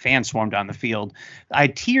 and the fans swarmed down the field, I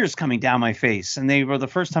had tears coming down my face. And they were the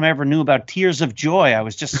first time I ever knew about tears of joy. I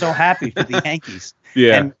was just so happy for the Yankees.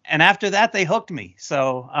 Yeah. And after that, they hooked me.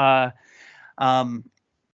 So,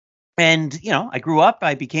 and, I grew up,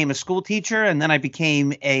 I became a school teacher, and then I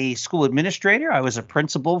became a school administrator. I was a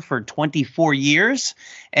principal for 24 years,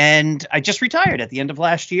 and I just retired at the end of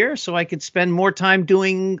last year so I could spend more time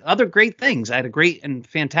doing other great things. I had a great and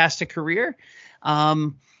fantastic career.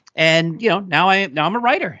 And, now I'm a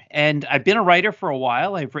writer, and I've been a writer for a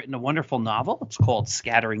while. I've written a wonderful novel. It's called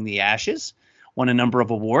Scattering the Ashes. Won a number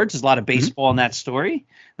of awards. There's a lot of baseball in that story.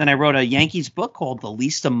 Then I wrote a Yankees book called The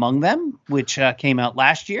Least Among Them, which came out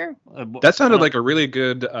last year. That sounded like a really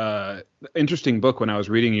good, interesting book when I was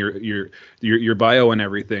reading your bio and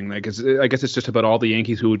everything. I guess it's just about all the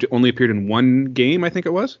Yankees who only appeared in one game, I think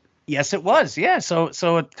it was. Yes, it was. Yeah. So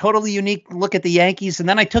a totally unique look at the Yankees. And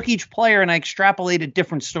then I took each player and I extrapolated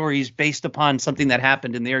different stories based upon something that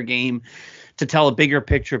happened in their game to tell a bigger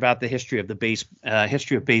picture about the history of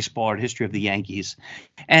history of baseball or history of the Yankees.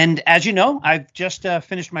 And as you know, I've just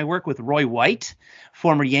finished my work with Roy White,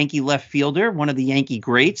 former Yankee left fielder, one of the Yankee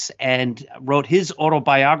greats, and wrote his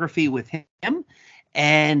autobiography with him.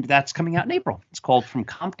 And that's coming out in April. It's called From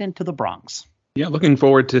Compton to the Bronx. Yeah, looking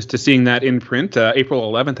forward to seeing that in print.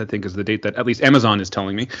 April 11th, I think, is the date that at least Amazon is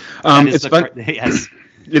telling me. It's yes.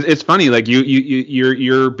 It's funny, like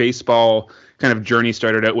your baseball kind of journey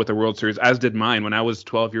started out with the World Series, as did mine. When I was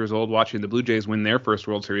 12 years old, watching the Blue Jays win their first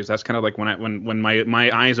World Series, that's kind of like when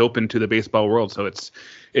my eyes opened to the baseball world. So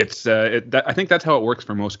I think that's how it works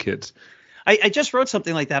for most kids. I just wrote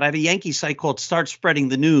something like that. I have a Yankee site called Start Spreading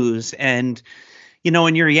the News, and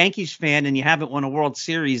when you're a Yankees fan and you haven't won a World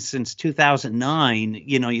Series since 2009,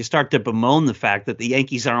 you start to bemoan the fact that the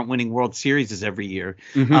Yankees aren't winning World Series every year.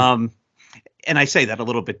 Mm-hmm. And I say that a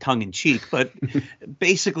little bit tongue in cheek, but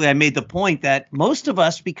basically I made the point that most of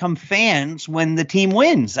us become fans when the team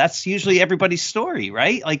wins. That's usually everybody's story,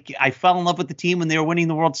 right? Like, I fell in love with the team when they were winning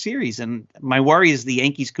the World Series. And my worry is the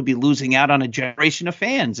Yankees could be losing out on a generation of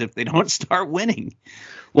fans if they don't start winning.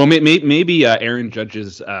 Well, maybe Aaron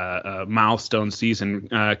Judge's milestone season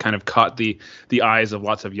kind of caught the eyes of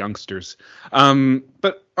lots of youngsters.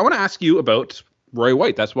 But I want to ask you about Roy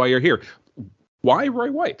White. That's why you're here. Why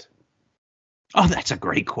Roy White? Oh, that's a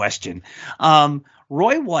great question.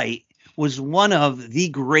 Roy White was one of the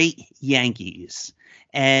great Yankees,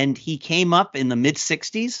 and he came up in the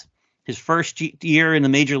mid-'60s. His first year in the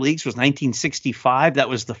major leagues was 1965. That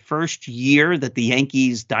was the first year that the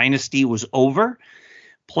Yankees dynasty was over.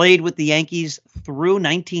 Played with the Yankees through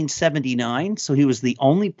 1979, so he was the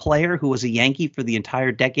only player who was a Yankee for the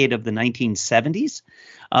entire decade of the 1970s.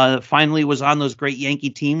 Finally was on those great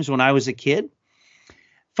Yankee teams when I was a kid.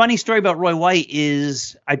 Funny story about Roy White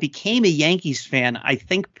is I became a Yankees fan, I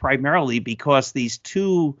think primarily because these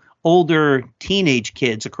two older teenage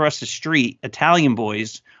kids across the street, Italian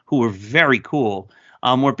boys who were very cool,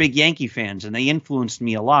 were big Yankee fans, and they influenced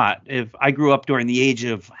me a lot. I grew up during the age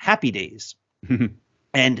of Happy Days.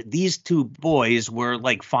 And these two boys were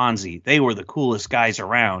like Fonzie. They were the coolest guys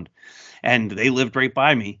around, and they lived right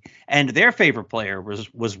by me. And their favorite player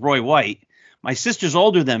was Roy White. My sister's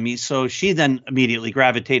older than me, so she then immediately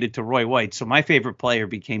gravitated to Roy White. So my favorite player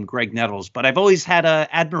became Greg Nettles. But I've always had an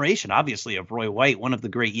admiration, obviously, of Roy White, one of the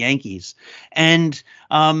great Yankees. And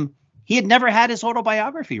he had never had his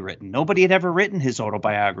autobiography written. Nobody had ever written his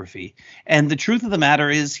autobiography. And the truth of the matter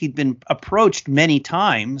is he'd been approached many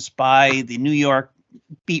times by the New York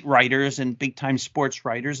beat writers and big-time sports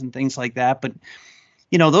writers and things like that. But,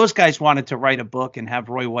 those guys wanted to write a book and have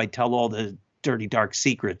Roy White tell all the dirty, dark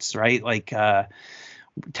secrets, right? Like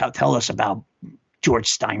tell us about George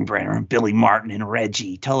Steinbrenner and Billy Martin and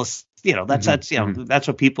Reggie. Tell us, that's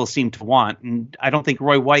what people seem to want. And I don't think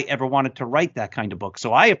Roy White ever wanted to write that kind of book.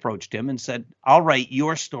 So I approached him and said, I'll write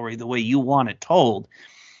your story the way you want it told.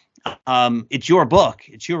 It's your book.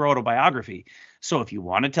 It's your autobiography. So if you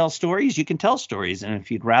want to tell stories, you can tell stories. And if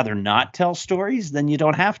you'd rather not tell stories, then you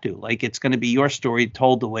don't have to. Like, it's going to be your story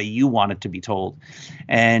told the way you want it to be told.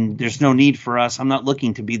 And there's no need for us. I'm not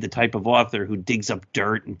looking to be the type of author who digs up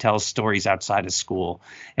dirt and tells stories outside of school.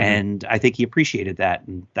 And I think he appreciated that.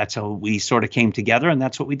 And that's how we sort of came together. And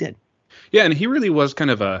that's what we did. Yeah, and he really was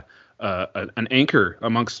kind of an anchor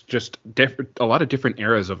amongst just a lot of different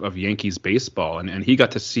eras of Yankees baseball, and he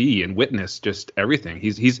got to see and witness just everything.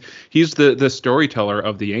 He's the storyteller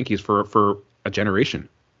of the Yankees for a generation.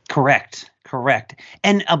 Correct.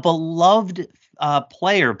 And a beloved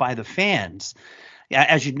player by the fans. Yeah,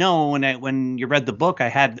 as you know, when you read the book, I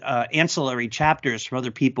had ancillary chapters from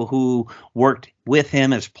other people who worked with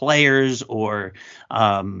him as players or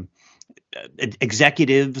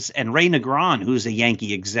executives. And Ray Negron, who's a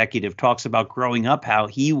Yankee executive, talks about growing up how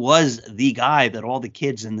he was the guy that all the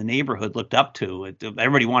kids in the neighborhood looked up to.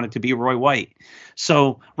 Everybody wanted to be Roy White.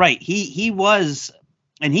 So, right, he was.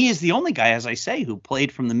 And he is the only guy, as I say, who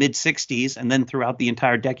played from the mid 60s and then throughout the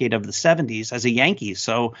entire decade of the 70s as a Yankee.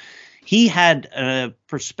 So he had a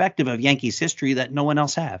perspective of Yankees history that no one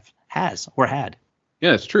else has or had.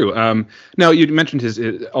 Yeah, it's true. Now, you mentioned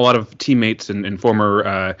a lot of teammates and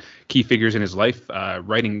former key figures in his life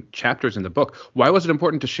writing chapters in the book. Why was it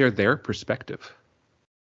important to share their perspective?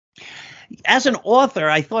 As an author,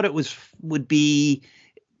 I thought it would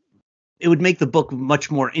make the book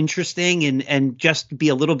much more interesting and just be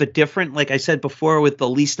a little bit different. Like I said before, with The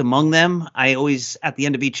Least Among Them, I always, at the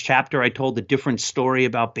end of each chapter, I told a different story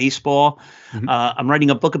about baseball. Mm-hmm. I'm writing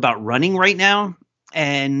a book about running right now,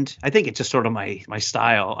 and I think it's just sort of my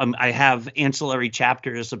style. I have ancillary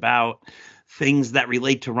chapters about things that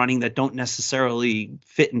relate to running that don't necessarily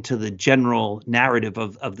fit into the general narrative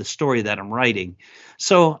of the story that I'm writing.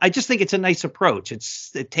 So I just think it's a nice approach. It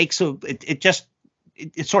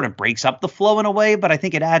sort of breaks up the flow in a way, but I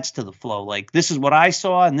think it adds to the flow. Like, this is what I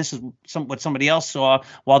saw, and this is what somebody else saw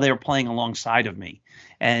while they were playing alongside of me.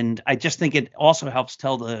 And I just think it also helps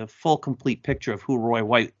tell the full, complete picture of who Roy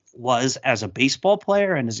White was as a baseball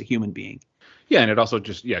player and as a human being. Yeah, and it also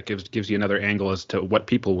just gives you another angle as to what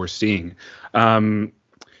people were seeing.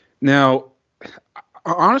 Now,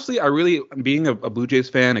 honestly, I really, being a Blue Jays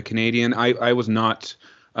fan, a Canadian, I was not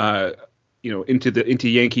into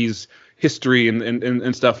Yankees history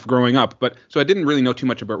and stuff growing up, but so I didn't really know too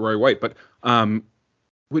much about Roy White. But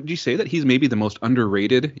would you say that he's maybe the most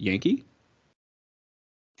underrated Yankee?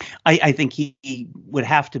 I think he would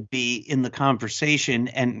have to be in the conversation,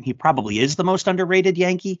 and he probably is the most underrated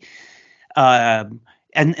Yankee. And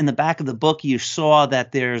in the back of the book, you saw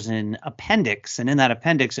that there's an appendix, and in that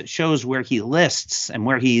appendix, it shows where he lists and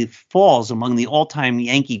where he falls among the all-time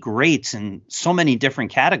Yankee greats in so many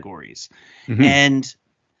different categories. Mm-hmm. And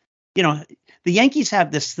the Yankees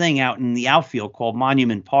have this thing out in the outfield called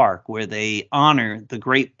Monument Park where they honor the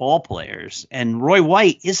great ball players, and Roy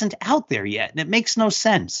White isn't out there yet, and it makes no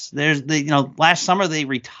sense. There's last summer they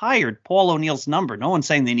retired Paul O'Neill's number. No one's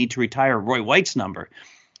saying they need to retire Roy White's number,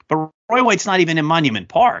 but Roy White's not even in Monument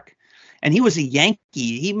Park, and he was a Yankee.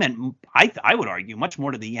 He meant, I would argue, much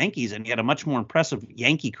more to the Yankees, and he had a much more impressive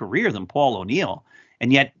Yankee career than Paul O'Neill,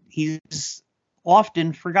 and yet he's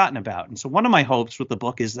often forgotten about. And so one of my hopes with the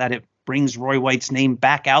book is that it brings Roy White's name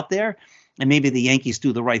back out there, and maybe the Yankees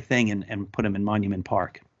do the right thing and put him in Monument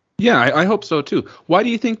Park. Yeah, I hope so too. Why do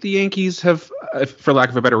you think the Yankees have, for lack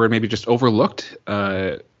of a better word, maybe just overlooked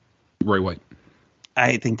Roy White?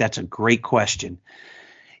 I think that's a great question.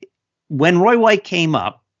 When Roy White came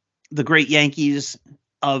up, the great Yankees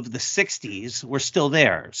of the 60s were still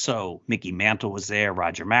there. So Mickey Mantle was there,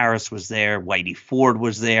 Roger Maris was there, Whitey Ford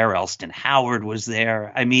was there, Elston Howard was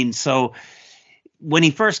there. I mean, so when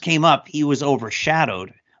he first came up, he was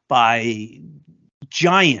overshadowed by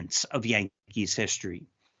giants of Yankees history.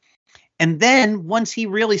 And then once he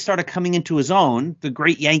really started coming into his own, the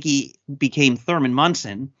great Yankee became Thurman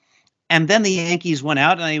Munson. And then the Yankees went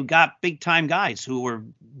out and they got big time guys who were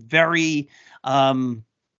very,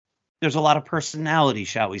 there's a lot of personality,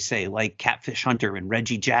 shall we say, like Catfish Hunter and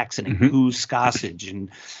Reggie Jackson and Goose Gossage. And,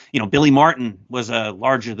 Billy Martin was a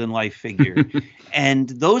larger than life figure. And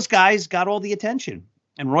those guys got all the attention.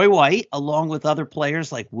 And Roy White, along with other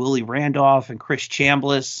players like Willie Randolph and Chris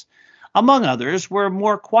Chambliss, among others, were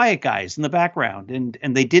more quiet guys in the background.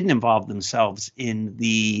 And they didn't involve themselves in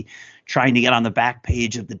the trying to get on the back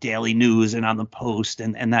page of the Daily News and on the Post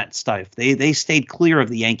and that stuff. They stayed clear of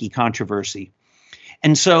the Yankee controversy.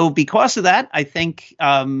 And so because of that, I think,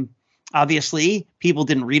 obviously, people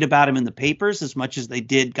didn't read about him in the papers as much as they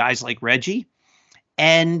did guys like Reggie.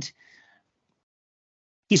 And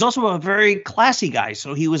he's also a very classy guy.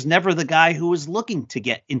 So he was never the guy who was looking to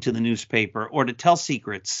get into the newspaper or to tell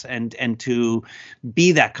secrets and to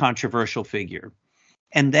be that controversial figure.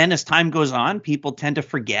 And then as time goes on, people tend to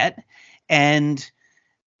forget. And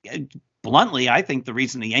bluntly, I think the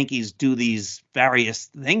reason the Yankees do these various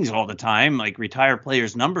things all the time, like retire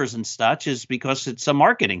players' numbers and such, is because it's a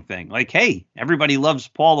marketing thing. Like, hey, everybody loves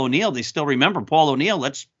Paul O'Neill. They still remember Paul O'Neill.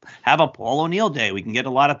 Let's have a Paul O'Neill day. We can get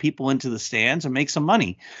a lot of people into the stands and make some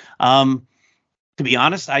money. To be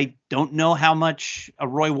honest, I don't know how much a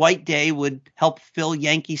Roy White day would help fill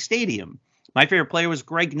Yankee Stadium. My favorite player was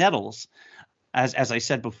Greg Nettles. As I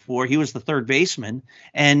said before, he was the third baseman,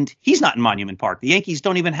 and he's not in Monument Park. The Yankees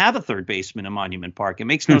don't even have a third baseman in Monument Park. It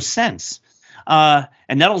makes no sense. And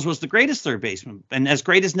Nettles was the greatest third baseman. And as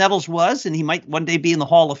great as Nettles was, and he might one day be in the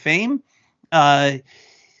Hall of Fame, I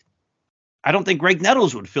don't think Greg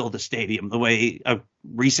Nettles would fill the stadium the way a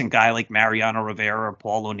recent guy like Mariano Rivera or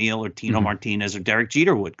Paul O'Neill or Tino Martinez or Derek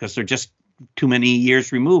Jeter would, because they're just too many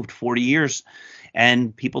years removed, 40 years,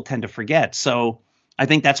 and people tend to forget. So I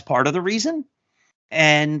think that's part of the reason.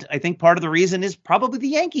 And I think part of the reason is probably the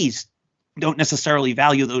Yankees don't necessarily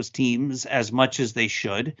value those teams as much as they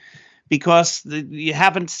should, because you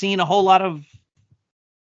haven't seen a whole lot of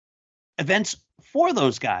events for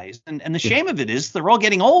those guys. And the shame of it is they're all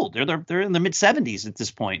getting old. They're in the mid 70s at this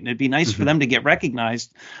point. And it'd be nice for them to get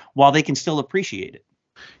recognized while they can still appreciate it.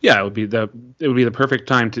 Yeah, it would be the perfect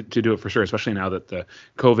time to do it for sure, especially now that the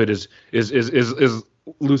COVID is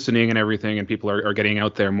loosening and everything, and people are getting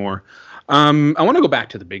out there more. I want to go back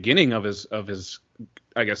to the beginning of his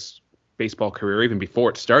I guess baseball career, even before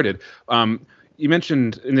it started. You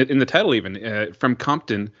mentioned in the title even from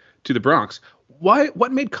Compton to the Bronx.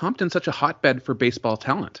 What made Compton such a hotbed for baseball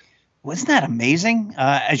talent? Wasn't that amazing?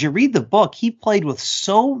 As you read the book, he played with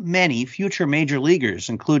so many future major leaguers,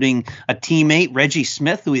 including a teammate, Reggie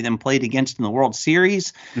Smith, who he then played against in the World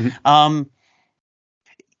Series.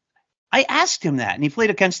 I asked him that, and he played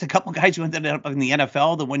against a couple guys who ended up in the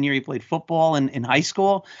NFL. The one year he played football in high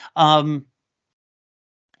school. I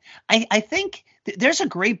think there's a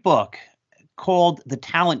great book called The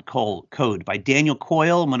Talent Code by Daniel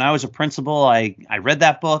Coyle. When I was a principal, I read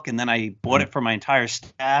that book, and then I bought it for my entire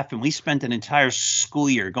staff, and we spent an entire school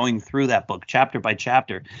year going through that book chapter by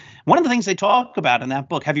chapter. One of the things they talk about in that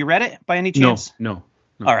book, have you read it by any chance? No.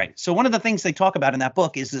 All right. So one of the things they talk about in that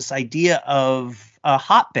book is this idea of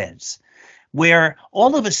hotbeds, where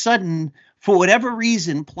all of a sudden, for whatever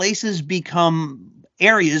reason, places become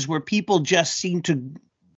areas where people just seem to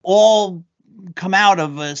all come out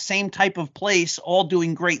of a same type of place, all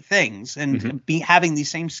doing great things and be having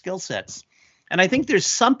these same skill sets. And I think there's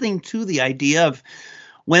something to the idea of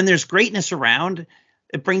when there's greatness around,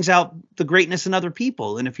 it brings out the greatness in other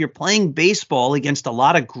people. And if you're playing baseball against a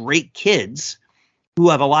lot of great kids who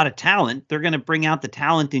have a lot of talent, they're going to bring out the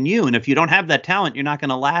talent in you. And if you don't have that talent, you're not going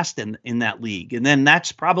to last in that league. And then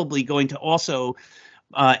that's probably going to also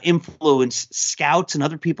influence scouts and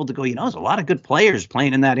other people to go, there's a lot of good players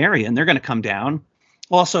playing in that area, and they're going to come down.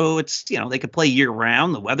 Also, it's, they could play year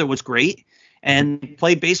round. The weather was great and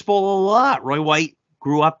played baseball a lot. Roy White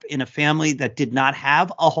grew up in a family that did not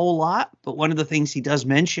have a whole lot. But one of the things he does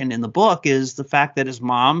mention in the book is the fact that his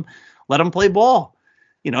mom let him play ball.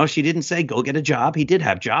 She didn't say, go get a job. He did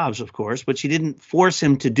have jobs, of course, but she didn't force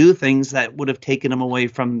him to do things that would have taken him away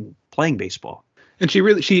from playing baseball. And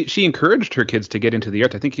she encouraged her kids to get into the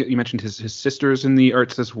arts. I think you mentioned his sisters in the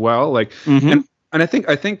arts as well. And I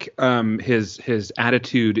think his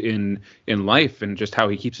attitude in life and just how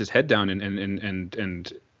he keeps his head down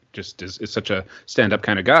and just is such a stand-up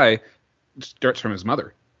kind of guy starts from his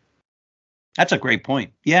mother. That's a great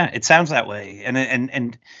point. Yeah, it sounds that way.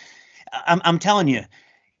 And I'm telling you,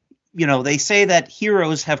 they say that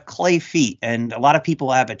heroes have clay feet, and a lot of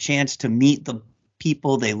people have a chance to meet the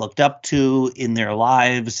people they looked up to in their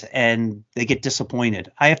lives, and they get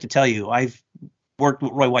disappointed. I have to tell you, I've worked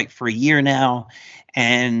with Roy White for a year now,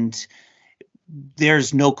 and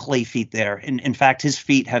there's no clay feet there. In fact, his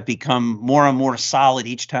feet have become more and more solid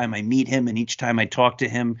each time I meet him and each time I talk to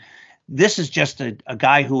him. This is just a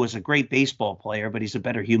guy who was a great baseball player, but he's a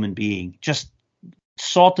better human being. Just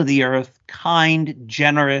salt of the earth, kind,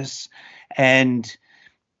 generous, and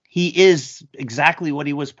he is exactly what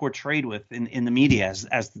he was portrayed with in the media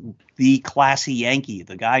as the classy Yankee,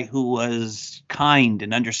 the guy who was kind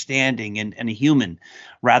and understanding and a human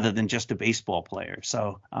rather than just a baseball player.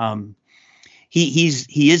 So he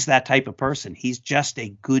is that type of person. He's just a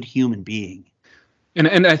good human being.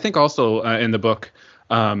 And I think also in the book,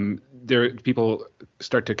 people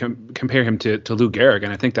start to compare him to Lou Gehrig,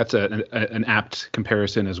 and I think that's an apt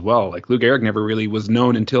comparison as well. Like Lou Gehrig never really was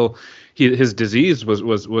known until his disease was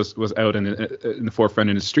out in the forefront,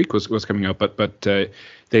 and his streak was coming out. But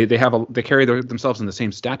they carry themselves in the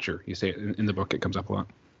same stature. You say in the book, it comes up a lot.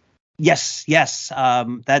 Yes.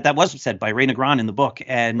 That was said by Ray Negron in the book,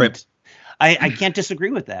 and right. I can't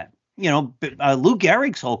disagree with that. Lou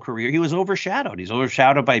Gehrig's whole career, he was overshadowed. He's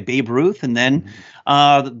overshadowed by Babe Ruth, and then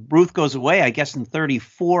Ruth goes away, I guess, in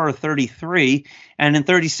 34 or 33, and in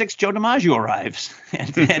 36, Joe DiMaggio arrives,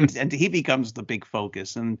 and he becomes the big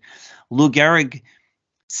focus. And Lou Gehrig,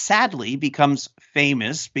 sadly, becomes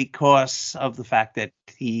famous because of the fact that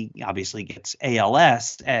he obviously gets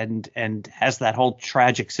ALS and has that whole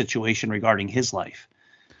tragic situation regarding his life.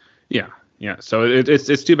 Yeah. Yeah, so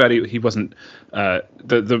it's too bad he wasn't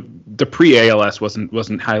the pre-ALS wasn't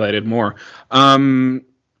highlighted more.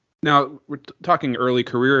 Now we're talking early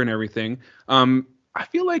career and everything. I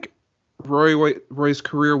feel like Roy's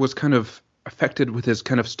career was kind of affected with his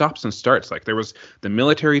kind of stops and starts. Like there was the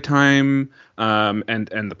military time, and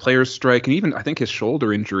the players' strike, and even I think his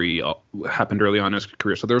shoulder injury happened early on in his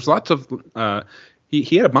career. So there was lots of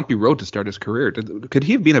He had a bumpy road to start his career. Could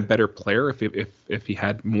he have been a better player if he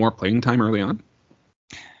had more playing time early on?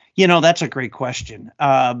 That's a great question.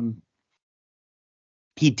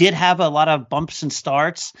 He did have a lot of bumps and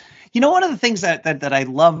starts. One of the things that I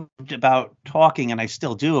loved about talking, and I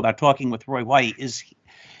still do, about talking with Roy White is,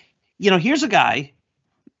 here's a guy,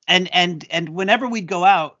 and whenever we'd go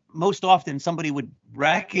out, most often somebody would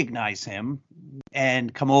recognize him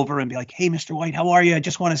and come over and be like, "Hey, Mr. White, how are you? I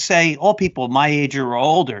just want to say, all people my age or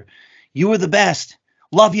older, you were the best.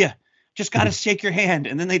 Love you. Just got to shake your hand."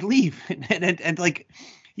 And then they'd leave. and like,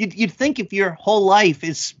 you'd think if your whole life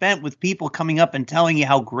is spent with people coming up and telling you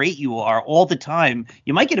how great you are all the time,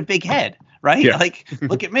 you might get a big head, right? Yeah. Like,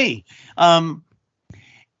 look at me.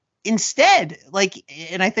 Instead,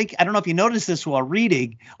 and I don't know if you noticed this while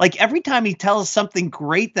reading, like every time he tells something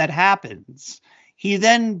great that happens, he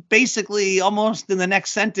then basically almost in the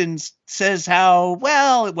next sentence says how,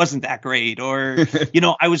 well, it wasn't that great. Or,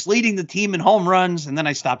 I was leading the team in home runs and then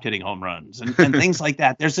I stopped hitting home runs and things like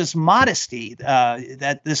that. There's this modesty,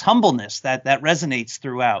 this humbleness that resonates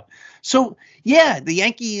throughout. So, yeah, the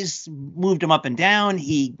Yankees moved him up and down.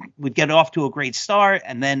 He would get off to a great start.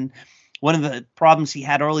 And then one of the problems he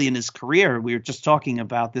had early in his career, we were just talking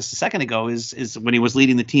about this a second ago, is when he was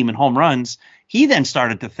leading the team in home runs, he then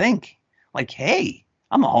started to think, like, hey,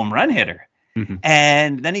 I'm a home run hitter. Mm-hmm.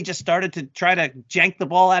 And then he just started to try to jank the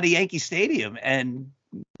ball out of Yankee Stadium. And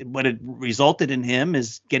what it resulted in him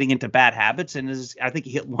is getting into bad habits. And I think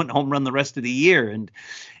he hit one home run the rest of the year.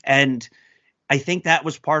 And I think that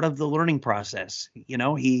was part of the learning process.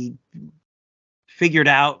 He figured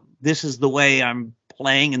out, this is the way I'm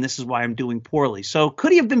playing and this is why I'm doing poorly. So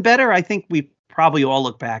could he have been better? I think we probably all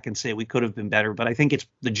look back and say we could have been better. But I think it's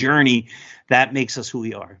the journey that makes us who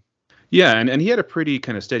we are. Yeah, and he had a pretty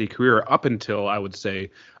kind of steady career up until, I would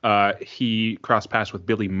say, he crossed paths with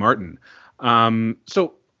Billy Martin.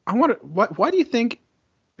 So I wonder, why do you think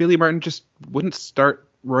Billy Martin just wouldn't start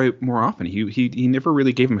Roy more often? He never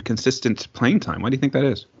really gave him a consistent playing time. Why do you think that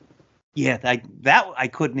is? Yeah, that I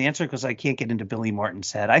couldn't answer because I can't get into Billy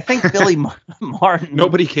Martin's head. I think Billy Martin.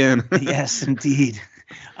 Nobody can. Yes, indeed.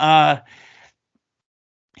 Growing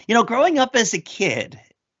up as a kid,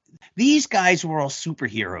 these guys were all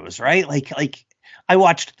superheroes, right? Like I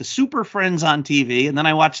watched the Super Friends on TV, and then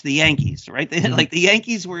I watched the Yankees, right? Like the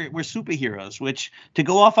Yankees were superheroes, which, to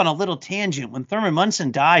go off on a little tangent, when Thurman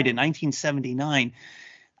Munson died in 1979,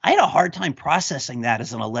 I had a hard time processing that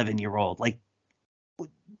as an 11-year-old. Like,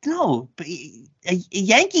 no, but a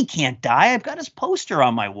Yankee can't die. I've got his poster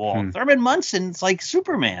on my wall. Thurman Munson's like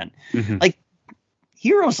Superman. Mm-hmm. Like,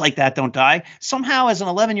 heroes like that don't die. Somehow, as an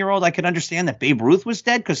 11-year-old, I could understand that Babe Ruth was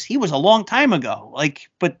dead because he was a long time ago. Like,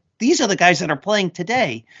 but these are the guys that are playing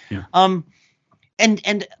today. Yeah. And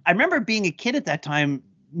I remember being a kid at that time,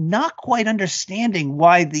 not quite understanding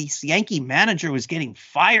why the Yankee manager was getting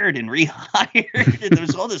fired and rehired. And there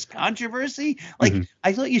was all this controversy. Like,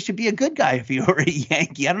 I thought you should be a good guy if you were a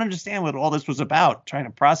Yankee. I don't understand what all this was about, trying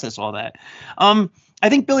to process all that. I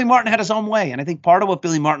think Billy Martin had his own way. And I think part of what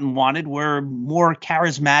Billy Martin wanted were more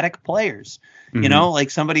charismatic players,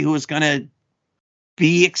 like somebody who was going to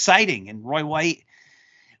be exciting. And Roy White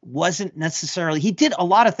wasn't necessarily, he did a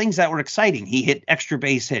lot of things that were exciting. He hit extra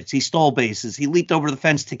base hits. He stole bases. He leaped over the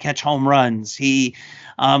fence to catch home runs. He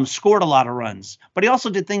scored a lot of runs, but he also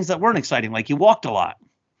did things that weren't exciting. Like he walked a lot.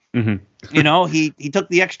 Mm-hmm. He took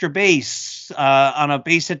the extra base on a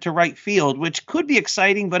base hit to right field, which could be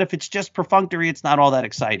exciting, but if it's just perfunctory, it's not all that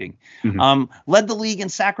exciting. Mm-hmm. Led the league in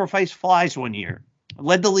sacrifice flies one year.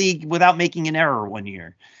 Led the league without making an error one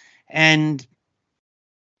year. And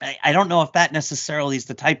I don't know if that necessarily is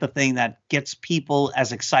the type of thing that gets people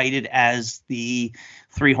as excited as the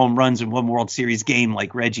 3 home runs in one World Series game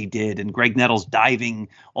like Reggie did, and Greg Nettles diving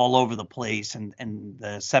all over the place, and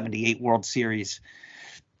the 78 World Series.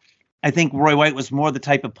 I think Roy White was more the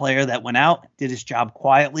type of player that went out, did his job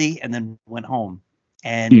quietly, and then went home.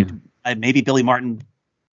 And maybe Billy Martin,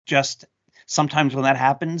 just sometimes when that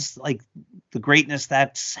happens, like the greatness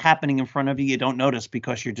that's happening in front of you, you don't notice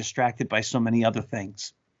because you're distracted by so many other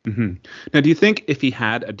things. Mm-hmm. Now, do you think if he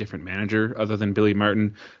had a different manager other than Billy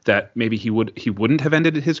Martin, that maybe he wouldn't have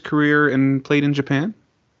ended his career and played in Japan?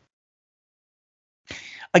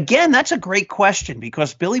 Again, that's a great question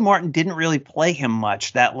because Billy Martin didn't really play him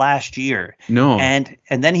much that last year. No. And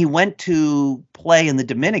then he went to play in the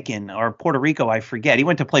Dominican or Puerto Rico, I forget. He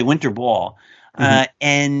went to play winter ball.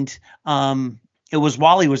 And it was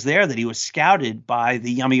while he was there that he was scouted by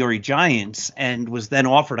the Yomiuri Giants and was then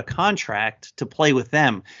offered a contract to play with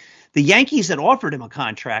them. The Yankees had offered him a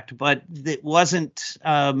contract, but it wasn't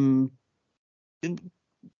how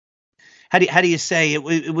do you say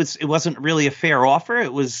it wasn't really a fair offer.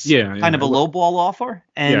 It was kind of a lowball offer.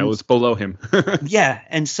 And it was below him.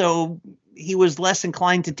 And so he was less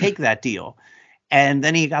inclined to take that deal. And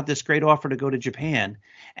then he got this great offer to go to Japan.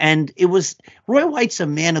 And it was Roy White's a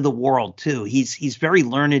man of the world, too. He's very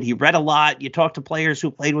learned. He read a lot. You talk to players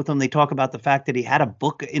who played with him. They talk about the fact that he had a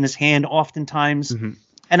book in his hand oftentimes. Mm-hmm.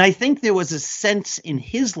 And I think there was a sense in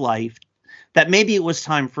his life that maybe it was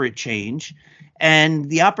time for a change. And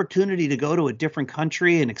the opportunity to go to a different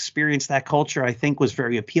country and experience that culture, I think, was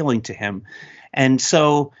very appealing to him. And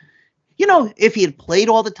so, you know, if he had played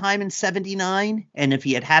all the time in 79 and if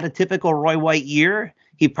he had had a typical Roy White year,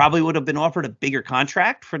 he probably would have been offered a bigger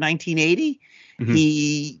contract for 1980. Mm-hmm.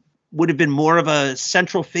 He would have been more of a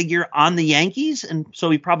central figure on the Yankees. And so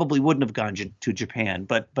he probably wouldn't have gone to Japan.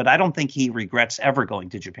 But I don't think he regrets ever going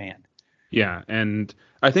to Japan. Yeah. And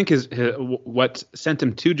I think his what sent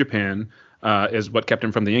him to Japan is what kept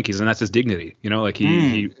him from the Yankees, and that's his dignity. You know, like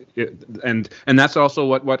and that's also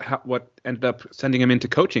what ended up sending him into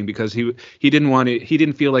coaching, because he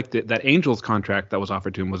didn't feel like that Angels contract that was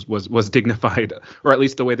offered to him was dignified, or at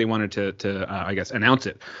least the way they wanted to I guess announce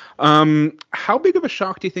it. How big of a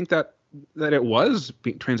shock do you think that it was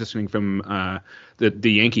transitioning from the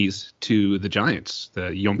Yankees to the Giants,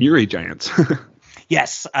 the Yomiuri Giants?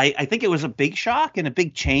 Yes, I think it was a big shock and a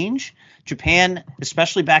big change. Japan,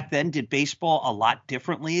 especially back then, did baseball a lot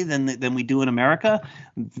differently than we do in America.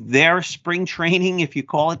 Their spring training, if you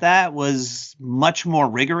call it that, was much more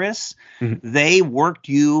rigorous. Mm-hmm. They worked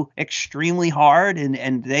you extremely hard,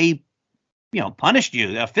 and they, punished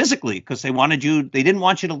you physically because they didn't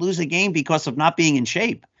want you to lose a game because of not being in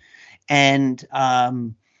shape. And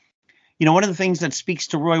one of the things that speaks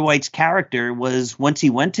to Roy White's character was once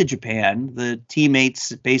he went to Japan, the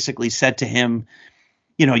teammates basically said to him,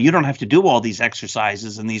 you don't have to do all these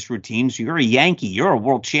exercises and these routines. You're a Yankee. You're a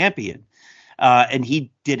world champion. And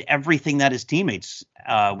he did everything that his teammates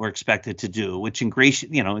were expected to do, which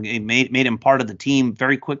it made him part of the team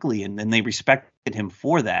very quickly. And then they respected him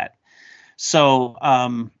for that. So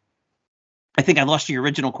I think I lost your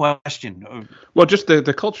original question. Well, just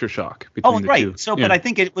the culture shock between the two. So, but I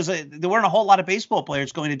think it was there weren't a whole lot of baseball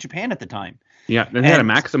players going to Japan at the time. Yeah, and they had a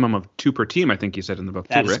maximum of 2 per team, I think you said in the book,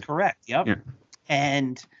 too, right? That is correct. Yep. Yeah.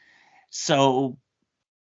 And so,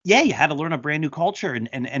 you had to learn a brand new culture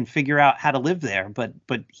and figure out how to live there. But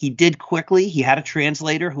he did quickly. He had a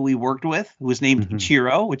translator who he worked with, who was named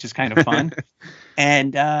Ichiro, which is kind of fun.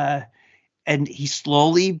 and he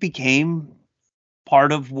slowly became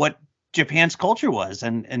part of what Japan's culture was.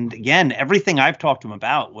 And again, everything I've talked to him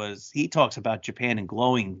about he talks about Japan in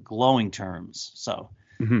glowing terms. So,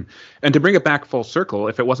 and to bring it back full circle,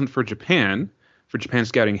 if it wasn't for Japan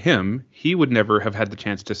scouting him, he would never have had the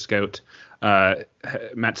chance to scout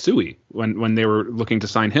Matsui when they were looking to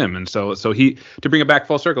sign him. And so he, to bring it back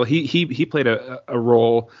full circle, he played a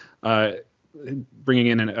role bringing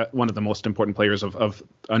in one of the most important players of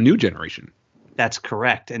a new generation. That's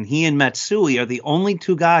correct. And he and Matsui are the only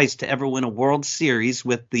 2 guys to ever win a World Series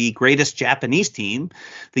with the greatest Japanese team,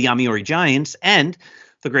 the Yomiuri Giants, and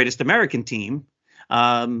the greatest American team,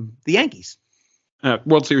 the Yankees.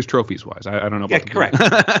 World Series trophies wise, I don't know about correct.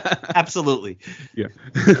 Absolutely. Yeah.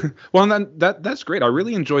 Well, and then that's great. I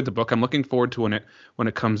really enjoyed the book. I'm looking forward to when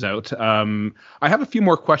it comes out. I have a few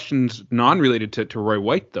more questions non-related to Roy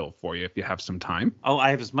White, though, for you, if you have some time. Oh,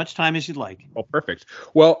 I have as much time as you'd like. Oh, perfect.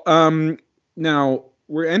 Well, now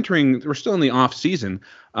we're still in the off season.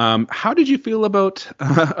 How did you feel about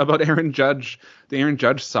Aaron Judge, the Aaron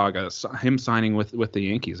Judge saga, him signing with the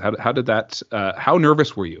Yankees? How did that? How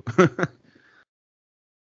nervous were you?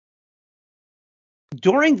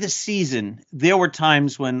 During the season, there were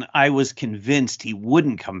times when I was convinced he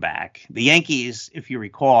wouldn't come back. The Yankees, if you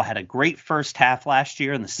recall, had a great first half last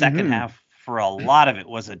year, and the second half, for a lot of it,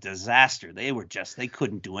 was a disaster. They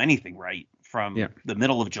couldn't do anything right from the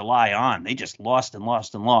middle of July on. They just lost and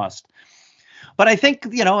lost and lost. But I think,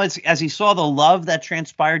 as he saw the love that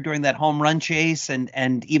transpired during that home run chase,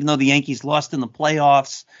 and even though the Yankees lost in the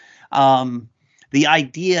playoffs, the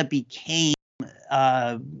idea became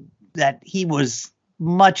that he was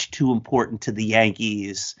much too important to the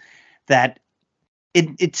Yankees, that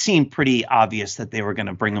it seemed pretty obvious that they were going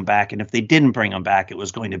to bring him back. And if they didn't bring him back, it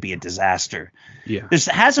was going to be a disaster. Yeah. There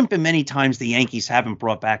hasn't been many times the Yankees haven't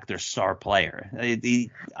brought back their star player.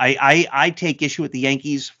 I take issue with the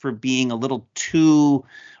Yankees for being a little too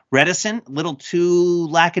reticent, a little too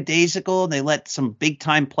lackadaisical. They let some big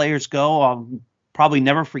time players go. I'll probably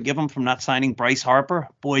never forgive them from not signing Bryce Harper.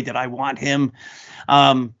 Boy, did I want him.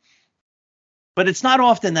 But it's not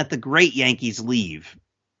often that the great Yankees leave.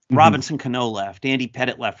 Robinson Cano left. Andy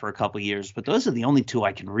Pettitte left for a couple of years. But those are the only two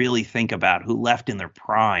I can really think about who left in their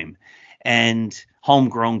prime and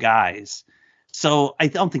homegrown guys. So I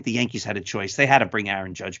don't think the Yankees had a choice. They had to bring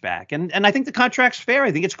Aaron Judge back. And I think the contract's fair.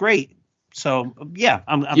 I think it's great. So,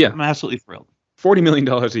 I'm absolutely thrilled. $40 million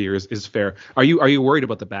a year is fair. Are you worried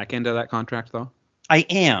about the back end of that contract, though? I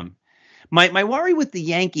am. My worry with the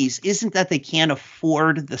Yankees isn't that they can't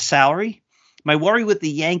afford the salary. My worry with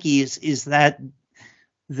the Yankees is that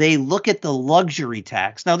they look at the luxury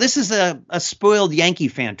tax. Now, this is a spoiled Yankee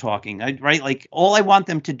fan talking, right? Like, all I want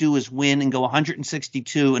them to do is win and go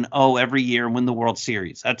 162-0 every year and win the World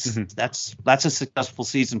Series. That's a successful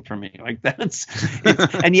season for me. Like,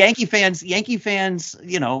 and Yankee fans,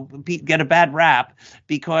 get a bad rap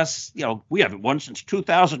because, we haven't won since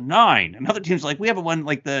 2009. And other teams we haven't won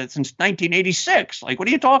since 1986. Like, what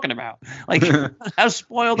are you talking about? Like, how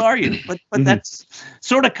spoiled are you? But that's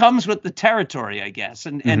sort of comes with the territory, I guess.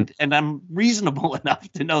 And I'm reasonable enough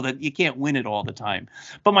to know that you can't win it all the time.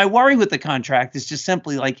 But my worry with the contract is just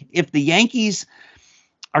simply if the Yankees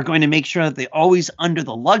are going to make sure that they're always under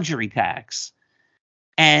the luxury tax,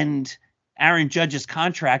 and Aaron Judge's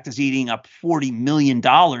contract is eating up $40 million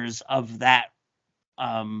of that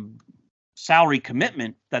salary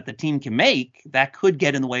commitment that the team can make, that could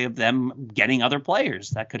get in the way of them getting other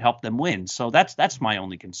players that could help them win. So that's my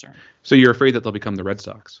only concern. So you're afraid that they'll become the Red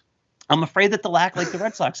Sox? I'm afraid that they'll act like the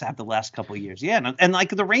Red Sox have the last couple of years. Yeah, and like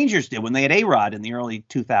the Rangers did when they had A-Rod in the early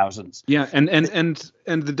 2000s. Yeah, and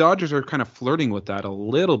the Dodgers are kind of flirting with that a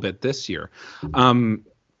little bit this year.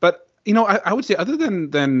 But I would say other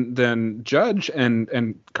than Judge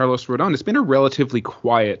and Carlos Rodon, it's been a relatively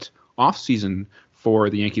quiet offseason for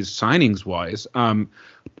the Yankees signings wise.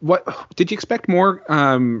 What did you expect more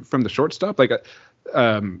from the shortstop?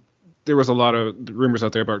 There was a lot of rumors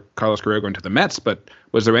out there about Carlos Correa going to the Mets, but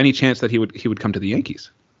was there any chance that he would come to the Yankees?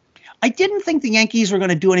 I didn't think the Yankees were going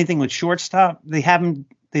to do anything with shortstop. They haven't.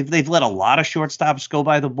 They've let a lot of shortstops go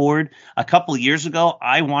by the board. A couple of years ago,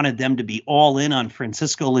 I wanted them to be all in on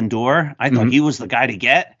Francisco Lindor. I thought he was the guy to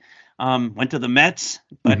get. Went to the Mets,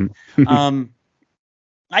 but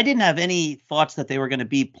I didn't have any thoughts that they were going to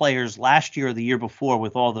be players last year or the year before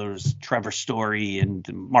with all those Trevor Story and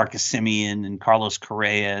Marcus Semien and Carlos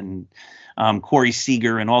Correa and Corey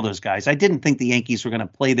Seager and all those guys. I didn't think the Yankees were going to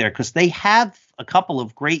play there because they have a couple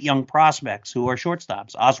of great young prospects who are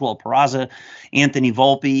shortstops. Oswald Peraza, Anthony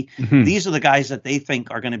Volpe. These are the guys that they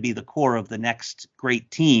think are going to be the core of the next great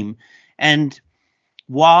team. And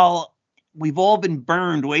while we've all been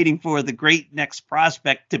burned waiting for the great next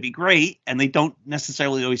prospect to be great, and they don't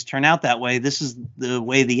necessarily always turn out that way. This is the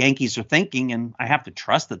way the Yankees are thinking, and I have to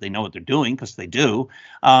trust that they know what they're doing because they do.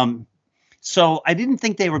 So I didn't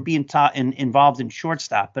think they were being involved in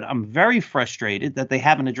shortstop, but I'm very frustrated that they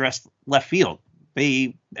haven't addressed left field.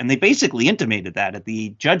 They basically intimated that at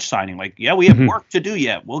the Judge signing, we have work to do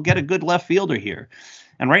yet. We'll get a good left fielder here.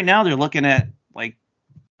 And right now they're looking at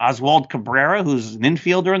Oswald Cabrera, who's an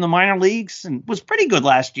infielder in the minor leagues and was pretty good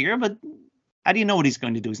last year, but how do you know what he's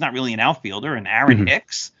going to do? He's not really an outfielder. And Aaron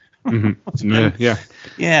Hicks, has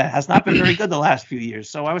not been very good the last few years.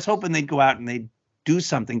 So I was hoping they'd go out and they'd do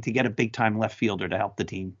something to get a big time left fielder to help the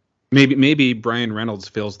team. Maybe Brian Reynolds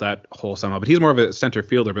fills that hole somehow, but he's more of a center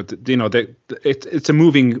fielder. But it's a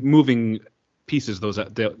moving pieces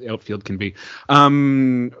the outfield can be.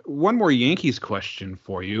 One more Yankees question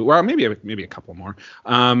for you. Well, maybe a couple more.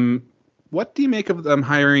 What do you make of them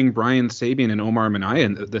hiring Brian Sabean and Omar Minaya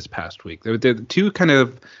this past week? They're two kind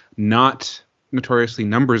of not notoriously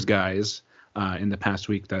numbers guys in the past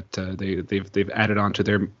week that they've added on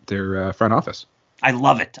to their front office. I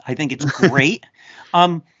love it. I think it's great.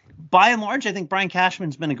 By and large, I think Brian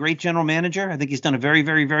Cashman's been a great general manager. I think he's done a very,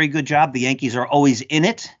 very, very good job. The Yankees are always in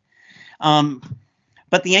it.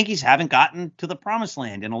 But the Yankees haven't gotten to the promised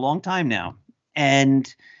land in a long time now.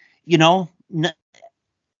 And,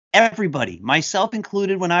 Everybody, myself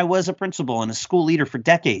included, when I was a principal and a school leader for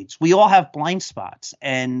decades, we all have blind spots,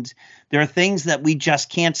 and there are things that we just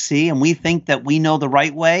can't see, and we think that we know the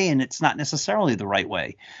right way, and it's not necessarily the right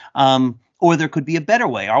way. Or there could be a better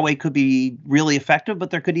way. Our way could be really effective, but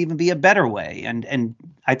there could even be a better way. And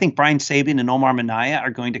I think Brian Sabian and Omar Minaya are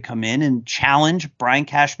going to come in and challenge Brian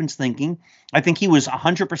Cashman's thinking. I think he was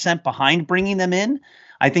 100% behind bringing them in.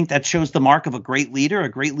 I think that shows the mark of a great leader. A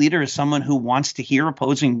great leader is someone who wants to hear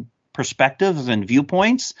opposing perspectives and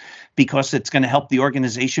viewpoints because it's going to help the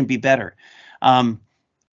organization be better.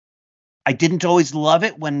 I didn't always love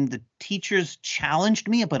it when the teachers challenged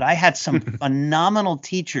me, but I had some phenomenal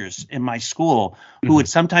teachers in my school who would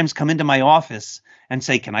sometimes come into my office and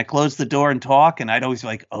say, "Can I close the door and talk?" And I'd always be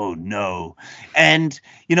like, "Oh, no." And,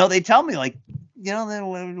 they tell me, like,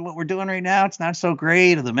 what we're doing right now, it's not so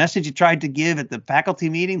great. Or the message you tried to give at the faculty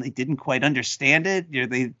meeting, they didn't quite understand it.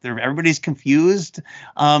 Everybody's confused.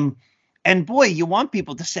 And boy, you want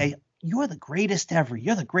people to say, "You're the greatest ever.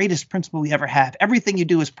 You're the greatest principal we ever have. Everything you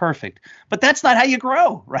do is perfect." But that's not how you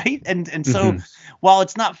grow, right? And so while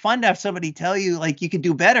it's not fun to have somebody tell you, like, you could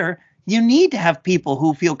do better, you need to have people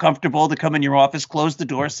who feel comfortable to come in your office, close the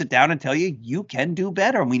door, sit down and tell you, you can do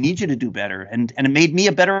better, and we need you to do better. And it made me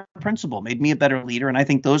a better principal, made me a better leader, and I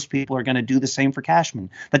think those people are going to do the same for Cashman.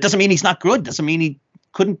 That doesn't mean he's not good, doesn't mean he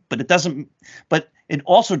couldn't, but it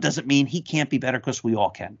also doesn't mean he can't be better, because we all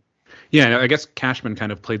can. Yeah, I guess Cashman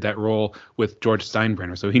kind of played that role with George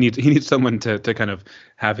Steinbrenner, so he needs someone to kind of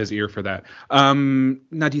have his ear for that.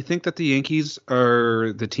 Now, do you think that the Yankees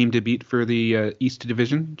are the team to beat for the East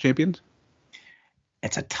Division champions?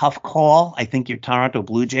 It's a tough call. I think your Toronto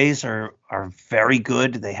Blue Jays are very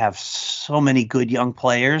good. They have so many good young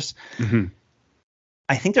players. Mm-hmm.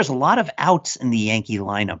 I think there's a lot of outs in the Yankee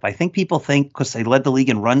lineup. I think people think because they led the league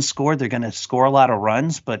in runs scored, they're going to score a lot of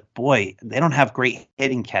runs. But boy, they don't have great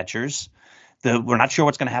hitting catchers. We're not sure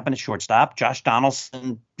what's going to happen at shortstop. Josh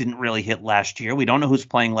Donaldson didn't really hit last year. We don't know who's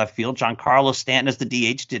playing left field. Giancarlo Stanton as the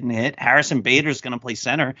DH didn't hit. Harrison Bader is going to play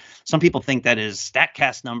center. Some people think that his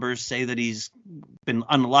StatCast numbers say that he's been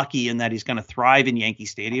unlucky and that he's going to thrive in Yankee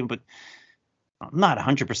Stadium, but I'm not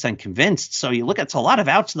 100% convinced. So you look at, it's a lot of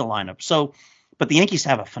outs in the lineup. But the Yankees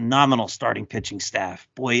have a phenomenal starting pitching staff.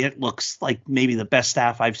 Boy, it looks like maybe the best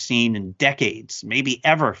staff I've seen in decades, maybe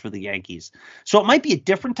ever for the Yankees. So it might be a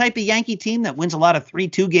different type of Yankee team that wins a lot of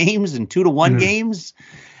 3-2 games and 2-1 games.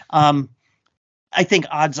 I think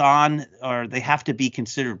odds on, or they have to be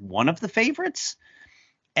considered one of the favorites.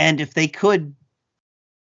 And if they could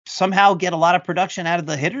somehow get a lot of production out of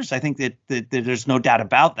the hitters, I think that there's no doubt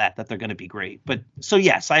about that they're going to be great. But so,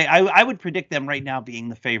 yes, I would predict them right now being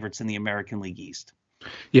the favorites in the American League East.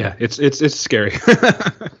 Yeah, it's scary.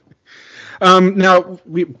 Now,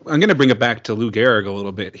 I'm going to bring it back to Lou Gehrig a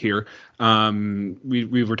little bit here.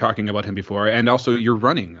 We were talking about him before, and also you're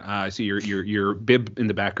running. I see your bib in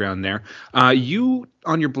the background there. You,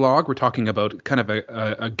 on your blog, were talking about kind of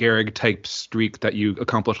a Gehrig-type streak that you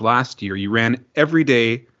accomplished last year. You ran every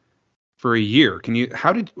day for a year.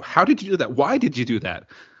 How did you do that? Why did you do that?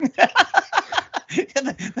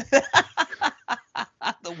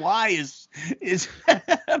 The why is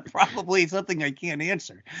probably something I can't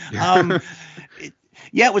answer. It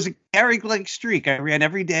was a Gehrig-like streak. I ran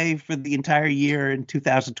every day for the entire year in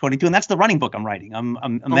 2022, and that's the running book I'm writing.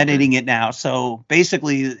 I'm editing it now. So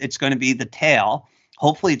basically, it's going to be the tale.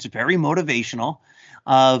 Hopefully, it's very motivational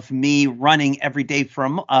of me running every day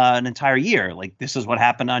from an entire year. Like, this is what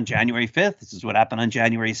happened on January 5th. This is what happened on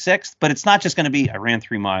January 6th. But it's not just going to be, I ran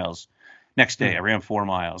 3 miles. Next day, I ran 4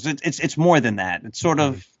 miles. It's more than that. It's sort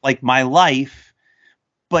of like my life,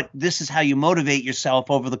 but this is how you motivate yourself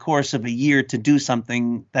over the course of a year to do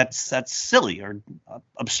something that's silly or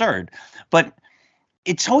absurd. But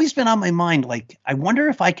it's always been on my mind. Like, I wonder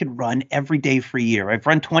if I could run every day for a year. I've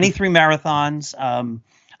run 23 marathons.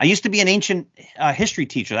 I used to be an ancient history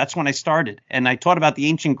teacher. That's when I started. And I taught about the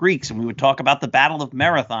ancient Greeks, and we would talk about the Battle of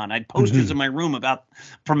Marathon. I had posters in my room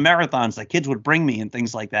from marathons that kids would bring me and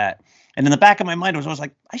things like that. And in the back of my mind, I was always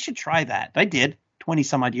like, I should try that. I did 20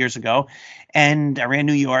 some odd years ago. And I ran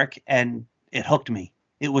New York, and it hooked me.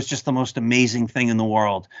 It was just the most amazing thing in the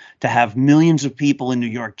world to have millions of people in New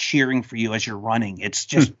York cheering for you as you're running. It's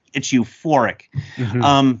just, it's euphoric.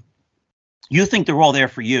 You think they're all there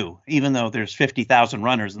for you, even though there's 50,000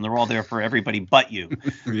 runners and they're all there for everybody but you.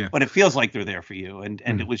 Yeah. But it feels like they're there for you, and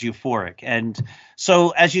it was euphoric. And so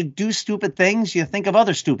as you do stupid things, you think of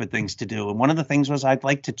other stupid things to do. And one of the things was, I'd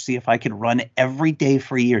like to see if I could run every day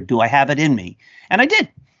for a year. Do I have it in me? And I did.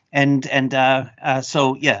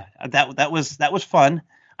 So yeah, that was fun.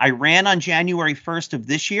 I ran on January 1st of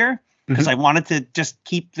this year because I wanted to just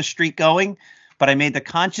keep the streak going. but I made the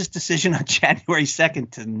conscious decision on January 2nd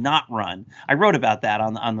to not run. I wrote about that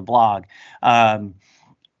on the blog.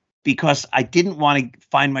 Because I didn't want to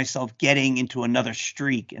find myself getting into another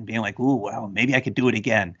streak and being like, ooh, well, maybe I could do it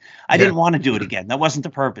again. I didn't want to do it again. That wasn't the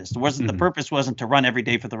purpose. The purpose wasn't to run every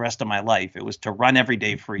day for the rest of my life. It was to run every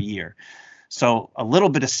day for a year. So a little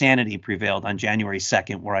bit of sanity prevailed on January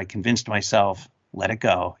 2nd, where I convinced myself, let it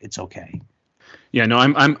go. It's okay. Yeah, no,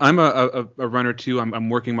 I'm a runner too. I'm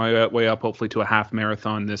working my way up, hopefully, to a half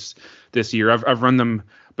marathon this year. I've run them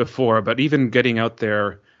before, but even getting out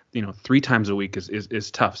there, 3 times a week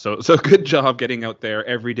is tough. So good job getting out there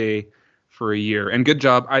every day for a year, and good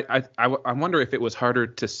job. I wonder if it was harder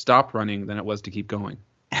to stop running than it was to keep going.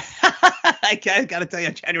 I got to tell you,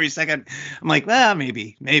 on January 2nd, I'm like, well,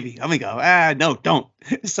 maybe. Let me go. No, don't.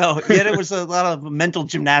 So yeah, there was a lot of mental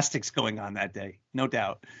gymnastics going on that day, no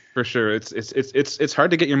doubt. For sure, it's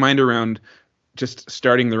hard to get your mind around just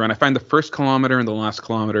starting the run. I find the first kilometer and the last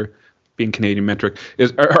kilometer, being Canadian metric,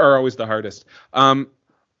 are always the hardest.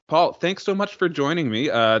 Paul, thanks so much for joining me.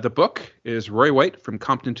 The book is Roy White, From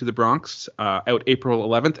Compton to the Bronx, out April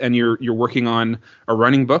 11th, and you're working on a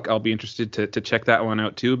running book. I'll be interested to check that one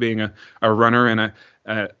out too, being a runner and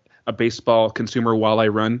a baseball consumer while I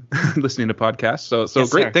run, listening to podcasts. So yes,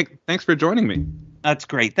 great. Thanks for joining me. That's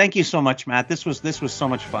great. Thank you so much, Matt. This was so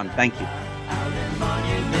much fun. Thank you. Out in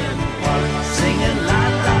Monument Park, singing la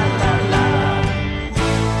la la la.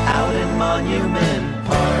 Out in Monument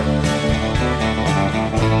Park.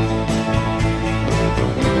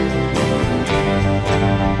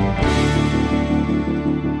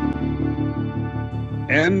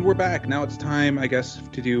 And we're back. Now it's time, I guess,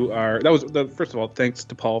 to do first of all, thanks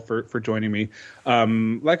to Paul for joining me.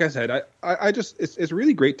 Like I said, I just, it's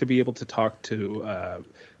really great to be able to talk to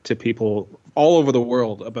people all over the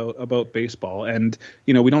world about baseball. And,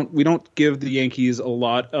 we don't give the Yankees a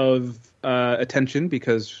lot of attention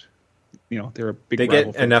because, they're a big rival. They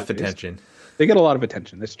get enough attention. They get a lot of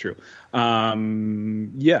attention. That's true.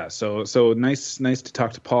 Yeah. So nice to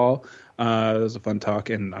talk to Paul. It was a fun talk,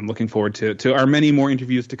 and I'm looking forward to our many more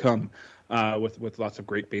interviews to come with lots of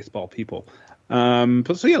great baseball people. So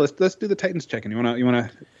yeah, let's do the Titans check-in. You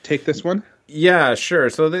wanna take this one? Yeah,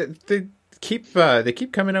 sure. So they keep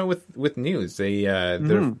coming out with news.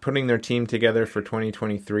 They're putting their team together for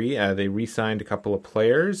 2023. They re-signed a couple of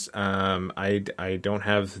players. I don't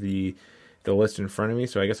have the list in front of me,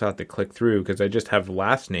 so I guess I'll have to click through because I just have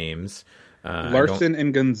last names. Larson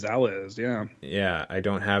and Gonzalez, yeah. Yeah, I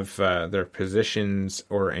don't have their positions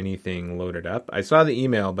or anything loaded up. I saw the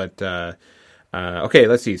email, but okay,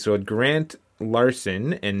 let's see. So Grant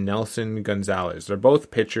Larson and Nelson Gonzalez. They're both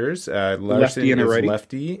pitchers. Larson is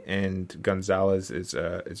lefty, and Gonzalez is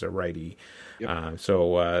a righty. Yep.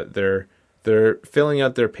 So they're filling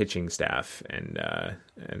out their pitching staff,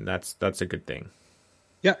 and that's a good thing.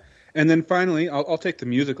 Yeah. And then finally, I'll take the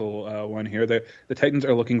musical one here. The Titans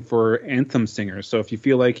are looking for anthem singers. So if you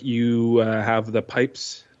feel like you have the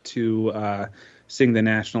pipes to sing the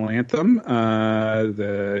national anthem,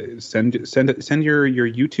 send your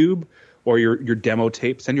YouTube or your demo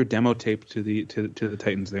tape. Send your demo tape to the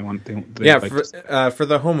Titans. They for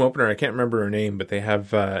the home opener. I can't remember her name, but they had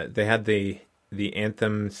the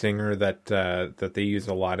anthem singer that they use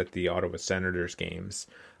a lot at the Ottawa Senators games.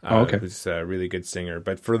 Okay. Who's a really good singer,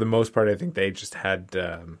 but for the most part, I think they just had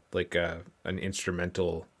an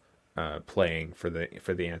instrumental playing for the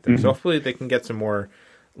anthem. Mm-hmm. So hopefully they can get some more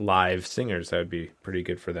live singers. That would be pretty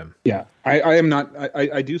good for them. Yeah, I am not.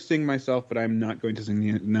 I do sing myself, but I'm not going to sing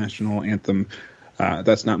the national anthem.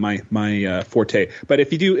 That's not my forte. But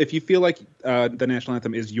if you feel like the national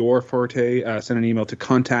anthem is your forte, send an email to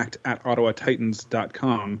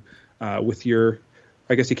contact@ottawatitans.com with your.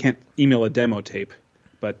 I guess you can't email a demo tape.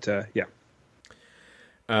 But yeah,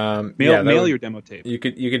 mail your demo tape. You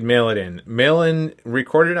could mail it in.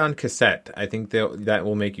 Record it on cassette. I think that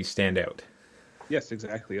will make you stand out. Yes,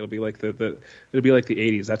 exactly. It'll be like the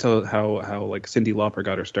 80s. That's how like Cyndi Lauper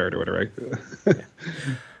got her start or whatever. Yeah.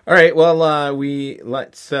 All right. Well,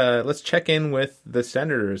 let's check in with the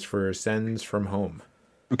Senators for Sends from Home.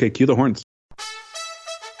 Okay, cue the horns.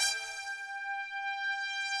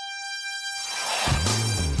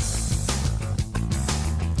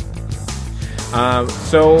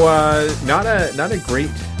 Not a great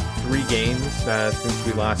 3 games since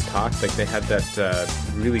we last talked. Like they had that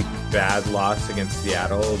really bad loss against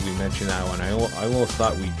Seattle. We mentioned that one. I almost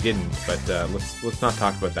thought we didn't, but let's not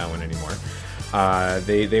talk about that one anymore.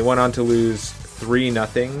 They went on to lose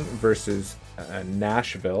 3-0 versus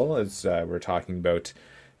Nashville, as we're talking about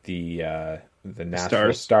the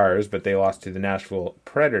Nashville Stars, but they lost to the Nashville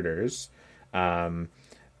Predators.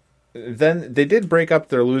 then they did break up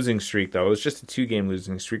their losing streak, though. It was just a 2-game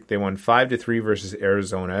losing streak. They won 5-3 versus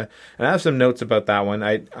Arizona, and I have some notes about that one.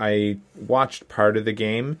 I watched part of the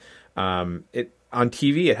game. It on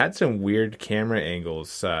TV, it had some weird camera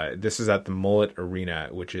angles. This is at the Mullet Arena,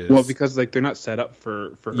 which is because like they're not set up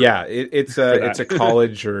for yeah, it's a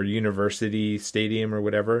college or university stadium or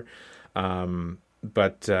whatever.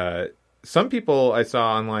 But some people I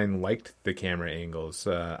saw online liked the camera angles.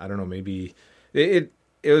 I don't know, maybe it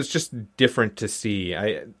was just different to see.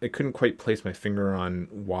 I couldn't quite place my finger on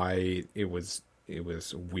why it was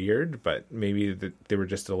weird, but maybe they were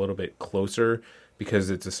just a little bit closer because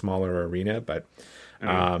it's a smaller arena. But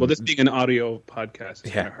well, this being an audio podcast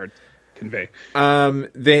is kind of hard to convey.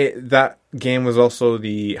 That game was also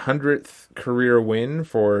the 100th career win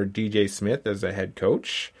for DJ Smith as a head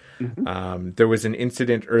coach. Mm-hmm. There was an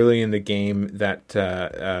incident early in the game that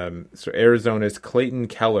so Arizona's Clayton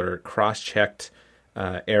Keller cross-checked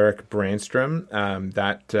Eric Brandstrom.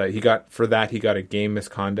 He got a game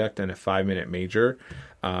misconduct and a 5-minute major.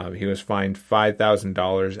 He was fined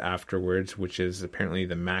 $5,000 afterwards, which is apparently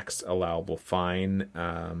the max allowable fine.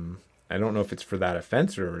 I don't know if it's for that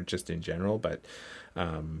offense or just in general, but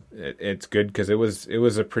it's good because it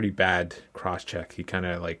was a pretty bad cross check. He kind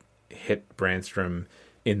of like hit Brandstrom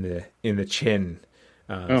in the chin,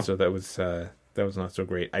 so that was not so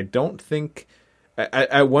great. I don't think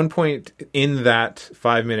at one point in that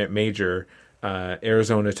 5-minute major,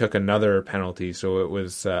 Arizona took another penalty, so it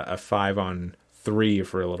was a 5-on-3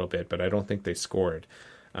 for a little bit, but I don't think they scored.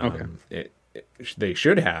 They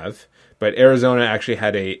should have, but Arizona actually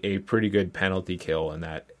had a pretty good penalty kill in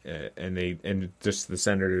that, and just the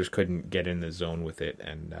Senators couldn't get in the zone with it,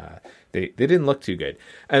 and they didn't look too good.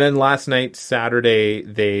 And then last night, Saturday,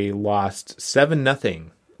 they lost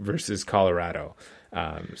 7-0 versus Colorado.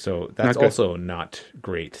 So that's also not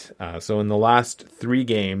great. So in the last 3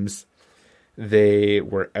 games, they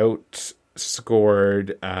were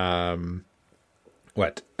outscored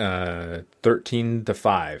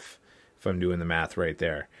 13-5, if I'm doing the math right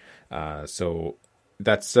there. So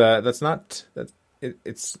it's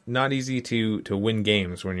not easy to win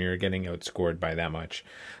games when you're getting outscored by that much.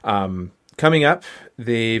 Coming up,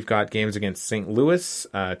 they've got games against St. Louis,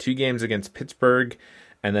 2 games against Pittsburgh,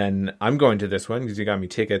 and then I'm going to this one because you got me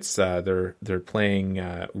tickets. They're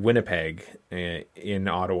playing Winnipeg in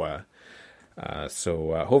Ottawa.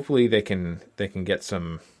 So hopefully they can get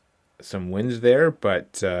some wins there,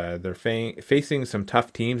 but they're facing some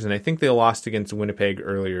tough teams, and I think they lost against Winnipeg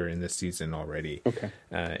earlier in this season already.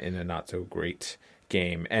 In a not so great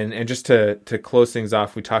game. And just to close things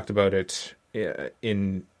off, we talked about it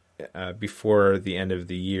in before the end of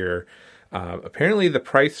the year. Apparently the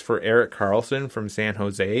price for Erik Karlsson from San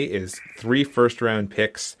Jose is 3 first-round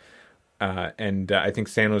picks, and I think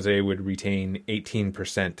San Jose would retain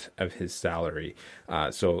 18% of his salary.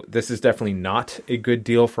 So this is definitely not a good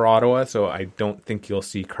deal for Ottawa, so I don't think you'll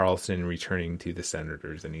see Karlsson returning to the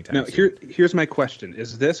Senators anytime soon. Here's my question.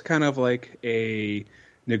 Is this kind of like a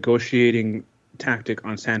negotiating tactic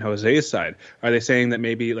on San Jose's side? Are they saying that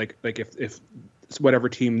maybe like if whatever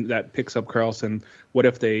team that picks up Karlsson, what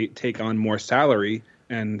if they take on more salary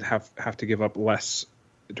and have to give up less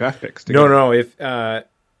draft picks? No. If I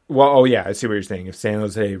see what you're saying. If San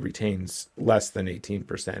Jose retains less than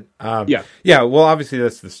 18%, well, obviously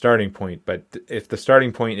that's the starting point. But if the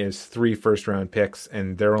starting point is 3 first-round picks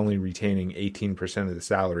and they're only retaining 18% of the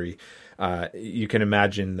salary, you can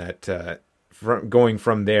imagine that going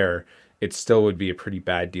from there, it still would be a pretty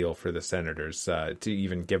bad deal for the Senators to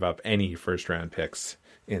even give up any first-round picks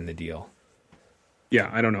in the deal. Yeah,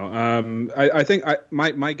 I don't know. I think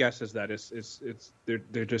my guess is that it's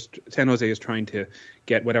they're just San Jose is trying to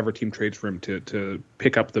get whatever team trades for him to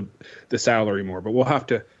pick up the salary more. But we'll have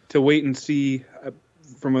to wait and see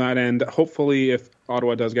from that end. Hopefully, if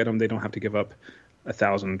Ottawa does get him, they don't have to give up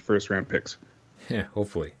 1,000 first-round picks. Yeah,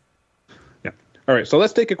 hopefully. Yeah. All right, so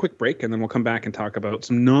let's take a quick break, and then we'll come back and talk about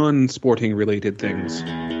some non-sporting related things.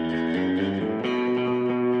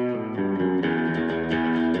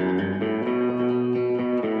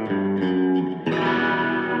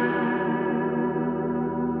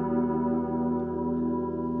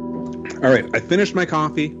 All right, I finished my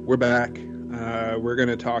coffee. We're back. We're going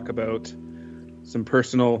to talk about some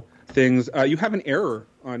personal things. You have an error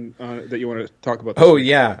on that you want to talk about. Oh,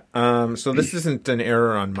 yeah. So this isn't an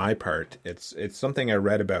error on my part. It's something I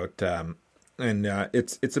read about, and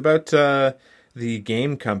it's about the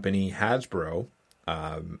game company Hasbro.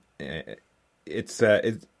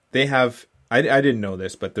 They have. I didn't know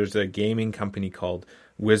this, but there's a gaming company called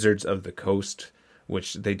Wizards of the Coast,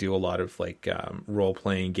 which they do a lot of like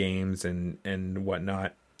role-playing games and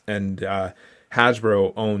whatnot. And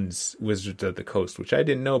Hasbro owns Wizards of the Coast, which I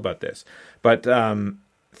didn't know about this. But I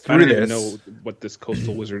don't even know what this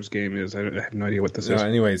Coastal Wizards game is. I have no idea what this is.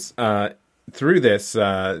 Anyways, through this,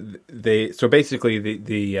 basically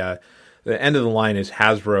the end of the line is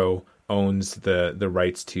Hasbro owns the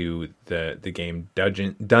rights to the game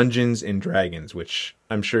Dungeons and Dragons, which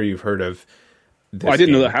I'm sure you've heard of. I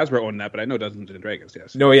didn't know that Hasbro owned that, but I know Dungeons and Dragons.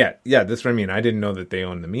 Yes. No, yeah, that's what I mean. I didn't know that they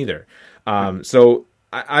owned them either. So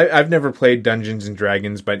I've never played Dungeons and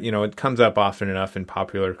Dragons, but it comes up often enough in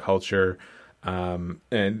popular culture.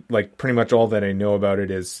 And like pretty much all that I know about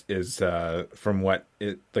it is from what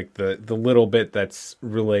the little bit that's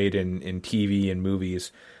relayed in TV and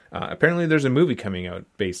movies. Apparently there's a movie coming out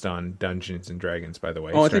based on Dungeons and Dragons, by the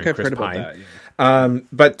way. Oh, I think I've heard about that.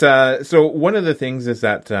 Yeah. So one of the things is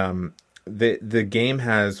that the game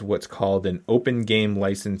has what's called an open game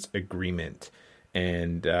license agreement.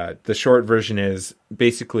 And the short version is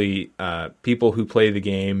basically people who play the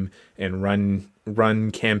game and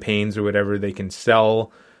run campaigns or whatever, they can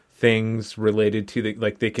sell things related to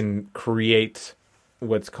they can create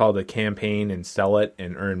what's called a campaign and sell it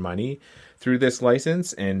and earn money through this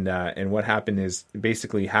license. And what happened is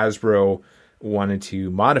basically Hasbro wanted to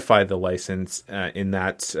modify the license in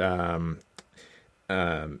that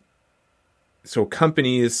so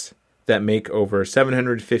companies that make over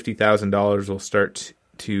 $750,000 will start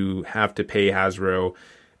to have to pay Hasbro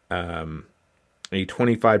a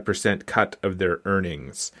 25% cut of their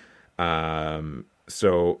earnings.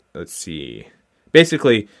 So let's see.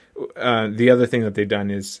 Basically, the other thing that they've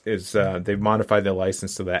done is they've modified the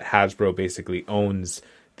license so that Hasbro basically owns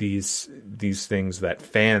these things that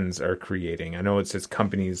fans are creating. I know it says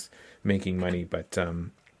companies making money, but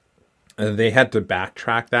they had to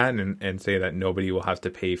backtrack that and say that nobody will have to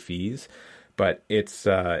pay fees. But it's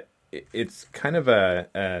kind of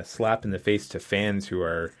a slap in the face to fans who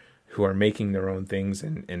are making their own things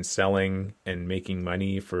and selling and making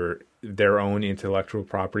money for their own intellectual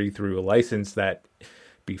property through a license that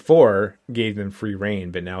before gave them free reign,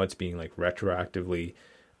 but now it's being retroactively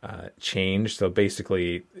changed. So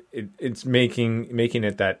basically, it's making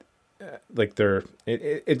it that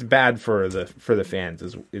it's bad for the fans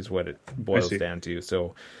is what it boils down to.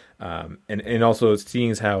 So and also seeing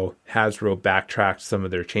as how Hasbro backtracked some of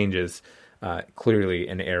their changes, clearly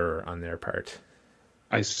an error on their part.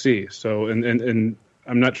 I see. So and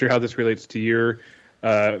I'm not sure how this relates to your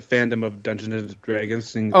fandom of Dungeons and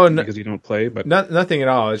Dragons because you don't play, but nothing at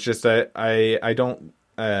all. It's just I don't.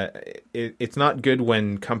 It's not good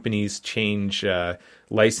when companies change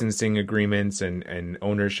licensing agreements and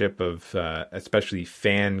ownership of especially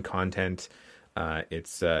fan content.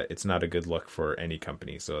 It's not a good look for any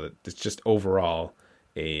company. So it's just overall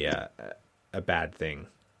a bad thing.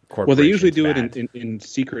 Well, they usually do it in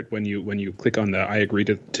secret when you click on the I agree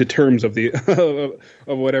to terms of the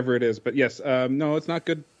of whatever it is. But yes, no, it's not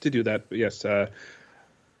good to do that. But yes,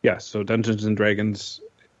 so Dungeons and Dragons.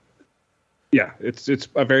 Yeah, it's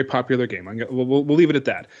a very popular game. We'll leave it at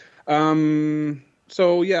that.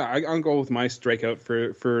 So yeah, I'll go with my strikeout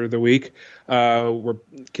for the week. Where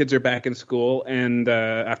kids are back in school and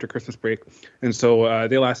after Christmas break, and so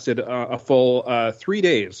they lasted a full 3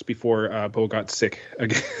 days before Bo got sick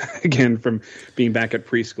again from being back at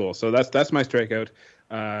preschool. So that's my strikeout.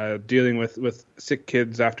 Dealing with sick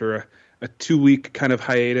kids after a 2-week kind of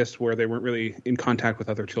hiatus where they weren't really in contact with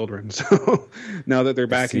other children. So now that they're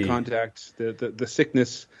back in contact, the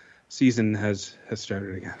sickness season has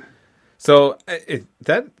started again. So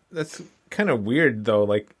that's kind of weird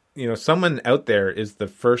though. Someone out there is the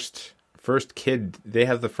first kid. They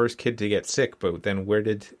have the first kid to get sick, but then where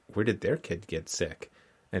did their kid get sick?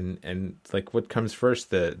 And what comes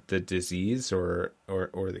first, the disease or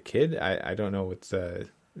the kid? I don't know. It's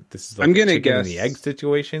this is I'm gonna chicken guess and the egg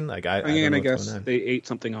situation. I'm gonna guess they ate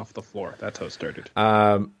something off the floor. That's how it started.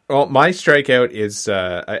 Well, my strikeout is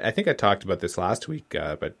I think I talked about this last week,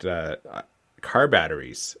 but car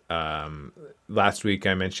batteries. Last week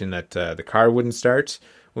I mentioned that the car wouldn't start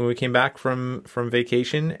when we came back from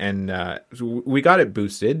vacation, and we got it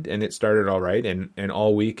boosted and it started all right, and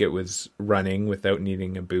all week it was running without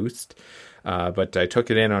needing a boost. But I took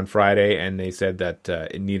it in on Friday and they said that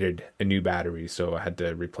it needed a new battery, so I had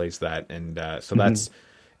to replace that. And so that's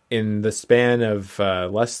in the span of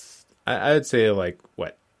less, I would say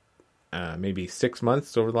maybe 6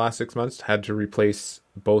 months, over the last 6 months, had to replace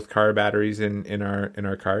both car batteries in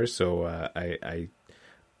our cars. So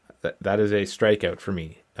that is a strikeout for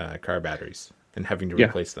me, car batteries and having to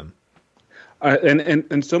replace them.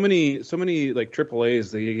 And so many like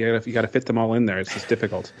AAAs, you got to fit them all in there. It's just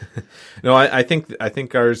difficult. No, I think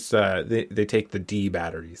ours they take the D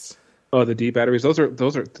batteries. Oh, the D batteries.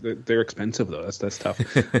 They're expensive though. That's tough.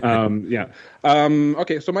 Yeah.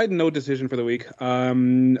 Okay. So my no decision for the week.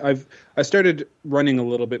 I started running a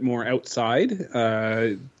little bit more outside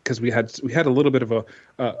because we had a little bit of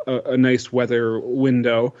a nice weather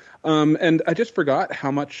window. And I just forgot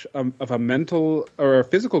how much of a mental or a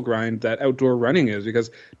physical grind that outdoor running is,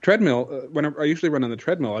 because treadmill. When I usually run on the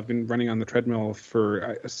treadmill, I've been running on the treadmill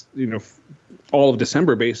for all of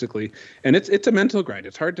December basically, and it's a mental grind.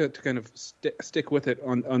 It's hard to kind of stick with it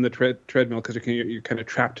on the treadmill because you're kind of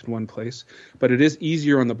trapped in one place. But it is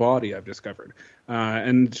easier on the body, I've discovered,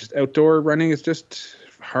 and just outdoor running is just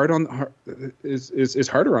is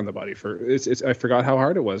harder on the body. I forgot how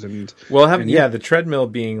hard it was, the treadmill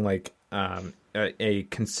being like a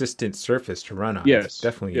consistent surface to run on. Yes, it's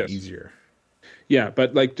definitely easier. Yeah,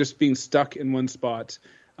 but like just being stuck in one spot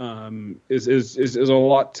is a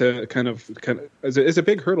lot to kind of is a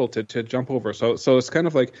big hurdle to jump over. So it's kind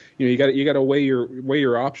of like you got to weigh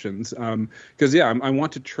your options, because I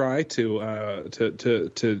want to try to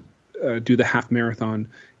do the half marathon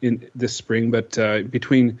in this spring, but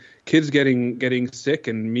between kids getting sick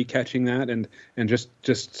and me catching that and just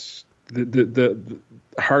the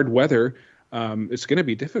hard weather, it's going to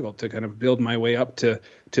be difficult to kind of build my way up to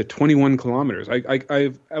 21 kilometers.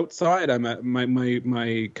 I've outside. I'm at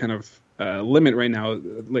my kind of limit right now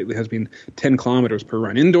lately has been 10 kilometers per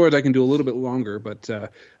run. Indoors, I can do a little bit longer, but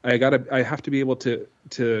I have to be able to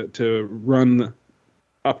run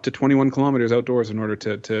up to 21 kilometers outdoors in order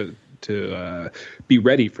to be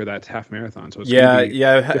ready for that half marathon. So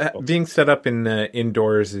it's being set up in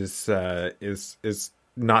indoors is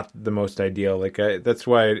not the most ideal. Like that's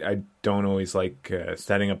why I don't always like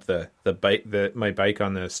setting up my bike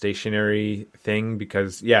on the stationary thing,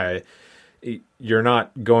 because you're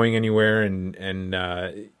not going anywhere, and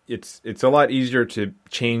it's a lot easier to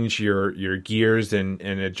change your gears and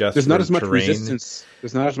adjust. There's not as much terrain. resistance.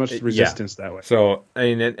 There's not as much resistance that way. So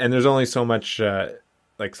and there's only so much.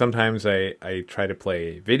 Like sometimes I try to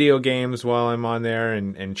play video games while I'm on there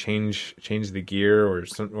and change the gear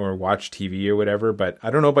or watch TV or whatever. But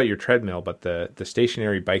I don't know about your treadmill, but the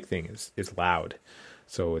stationary bike thing is loud,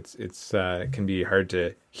 so it can be hard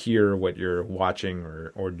to hear what you're watching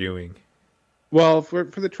or doing. Well, for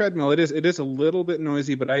the treadmill, it is a little bit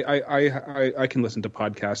noisy, but I can listen to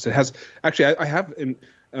podcasts. It has actually I have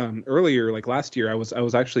earlier, like last year, I was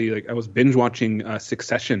binge watching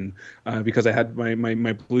Succession because I had my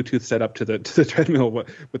Bluetooth set up to the treadmill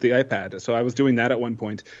with the iPad. So I was doing that at one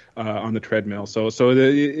point on the treadmill. So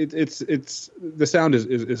the sound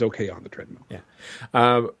is okay on the treadmill. Yeah.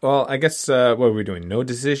 Well, I guess what are we doing? No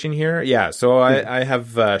decision here. Yeah. So I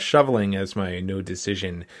have shoveling as my no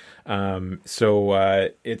decision.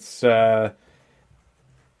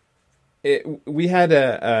 We had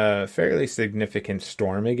a fairly significant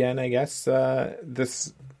storm again, I guess,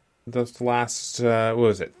 this last, what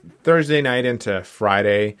was it, Thursday night into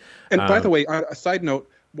Friday. And by the way, a side note,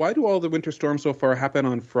 why do all the winter storms so far happen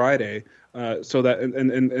on Friday, so that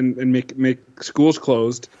and make schools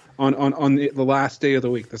closed on the last day of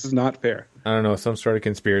the week? This is not fair. I don't know, some sort of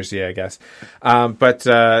conspiracy, I guess. But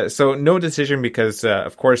so no decision because,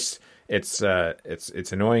 of course, it's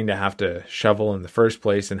annoying to have to shovel in the first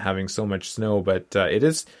place and having so much snow, but it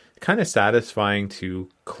is kind of satisfying to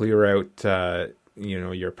clear out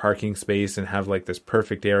your parking space and have like this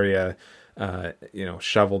perfect area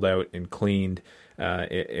shoveled out and cleaned.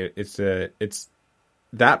 It's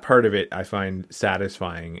that part of it I find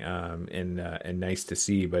satisfying and nice to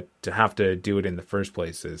see, but to have to do it in the first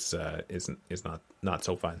place is not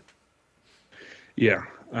so fun. Yeah.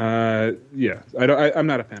 I'm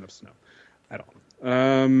not a fan of snow at all.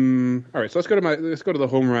 All right, so let's go to the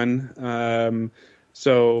home run.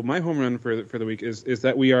 So my home run for the week is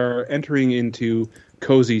that we are entering into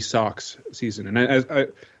cozy socks season, and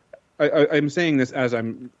I'm saying this as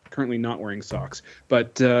I'm currently not wearing socks,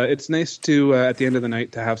 but it's nice to at the end of the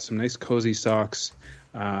night to have some nice cozy socks,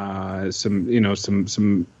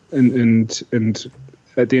 some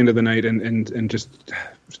at the end of the night and just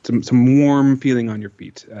some warm feeling on your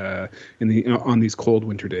feet on these cold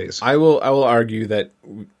winter days. I will argue that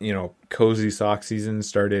cozy sock season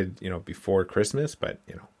started before Christmas, but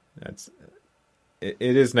it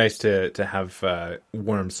is nice to have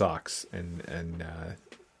warm socks and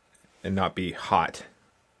not be hot.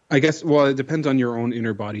 I guess, well, it depends on your own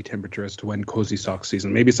inner body temperature as to when cozy sock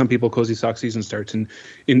season. Maybe some people cozy sock season starts in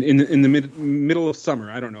the middle of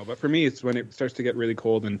summer. I don't know, but for me, it's when it starts to get really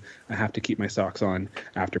cold and I have to keep my socks on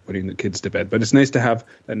after putting the kids to bed. But it's nice to have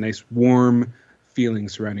that nice warm feeling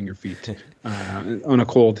surrounding your feet on a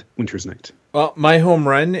cold winter's night? Well, my home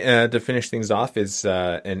run to finish things off is,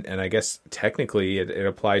 and I guess technically it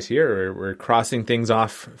applies here. We're crossing things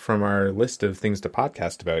off from our list of things to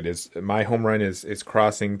podcast about. Is my home run is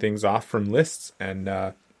crossing things off from lists,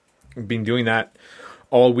 and been doing that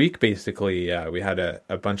all week basically. We had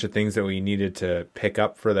a bunch of things that we needed to pick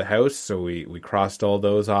up for the house, so we crossed all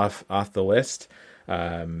those off the list.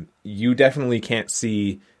 You definitely can't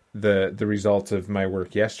see the results of my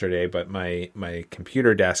work yesterday, but my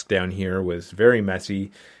computer desk down here was very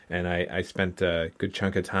messy, and I spent a good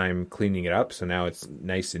chunk of time cleaning it up, so now it's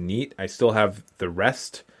nice and neat. I still have the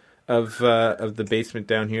rest of the basement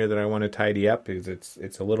down here that I want to tidy up, because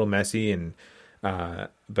it's a little messy, and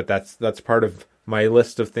but that's part of my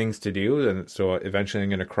list of things to do, and so eventually I'm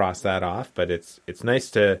going to cross that off. But it's nice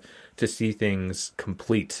to see things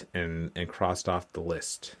complete and crossed off the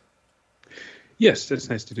list. Yes, it's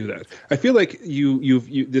nice to do that. I feel like you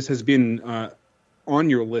this has been on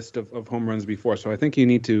your list of home runs before, so I think you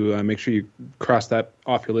need to make sure you cross that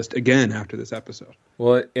off your list again after this episode.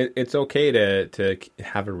 Well, it's okay to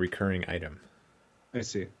have a recurring item. I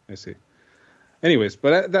see. Anyways,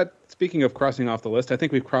 but that speaking of crossing off the list, I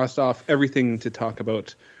think we've crossed off everything to talk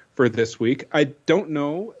about for this week. I don't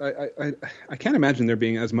know. I can't imagine there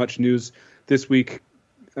being as much news this week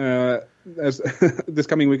as this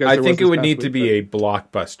coming week. I think it would need to be a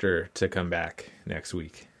blockbuster to come back next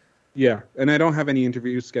week. Yeah, and I don't have any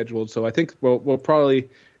interviews scheduled, so I think we'll probably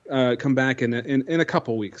come back in a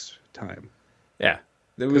couple weeks' time. Yeah,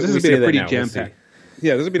 this has been a pretty jam-packed.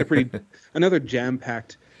 Yeah, this has been a pretty another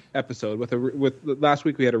jam-packed episode. With last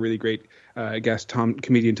week we had a really great guest,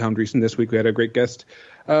 comedian Tom Dreesen. This week we had a great guest,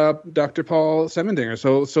 Dr. Paul Semendinger.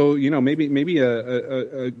 So maybe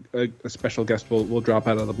a special guest will drop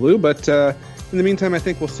out of the blue. But in the meantime, I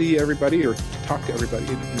think we'll see everybody or talk to everybody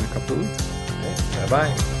in a couple of weeks. Okay, bye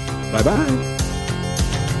bye. Bye bye.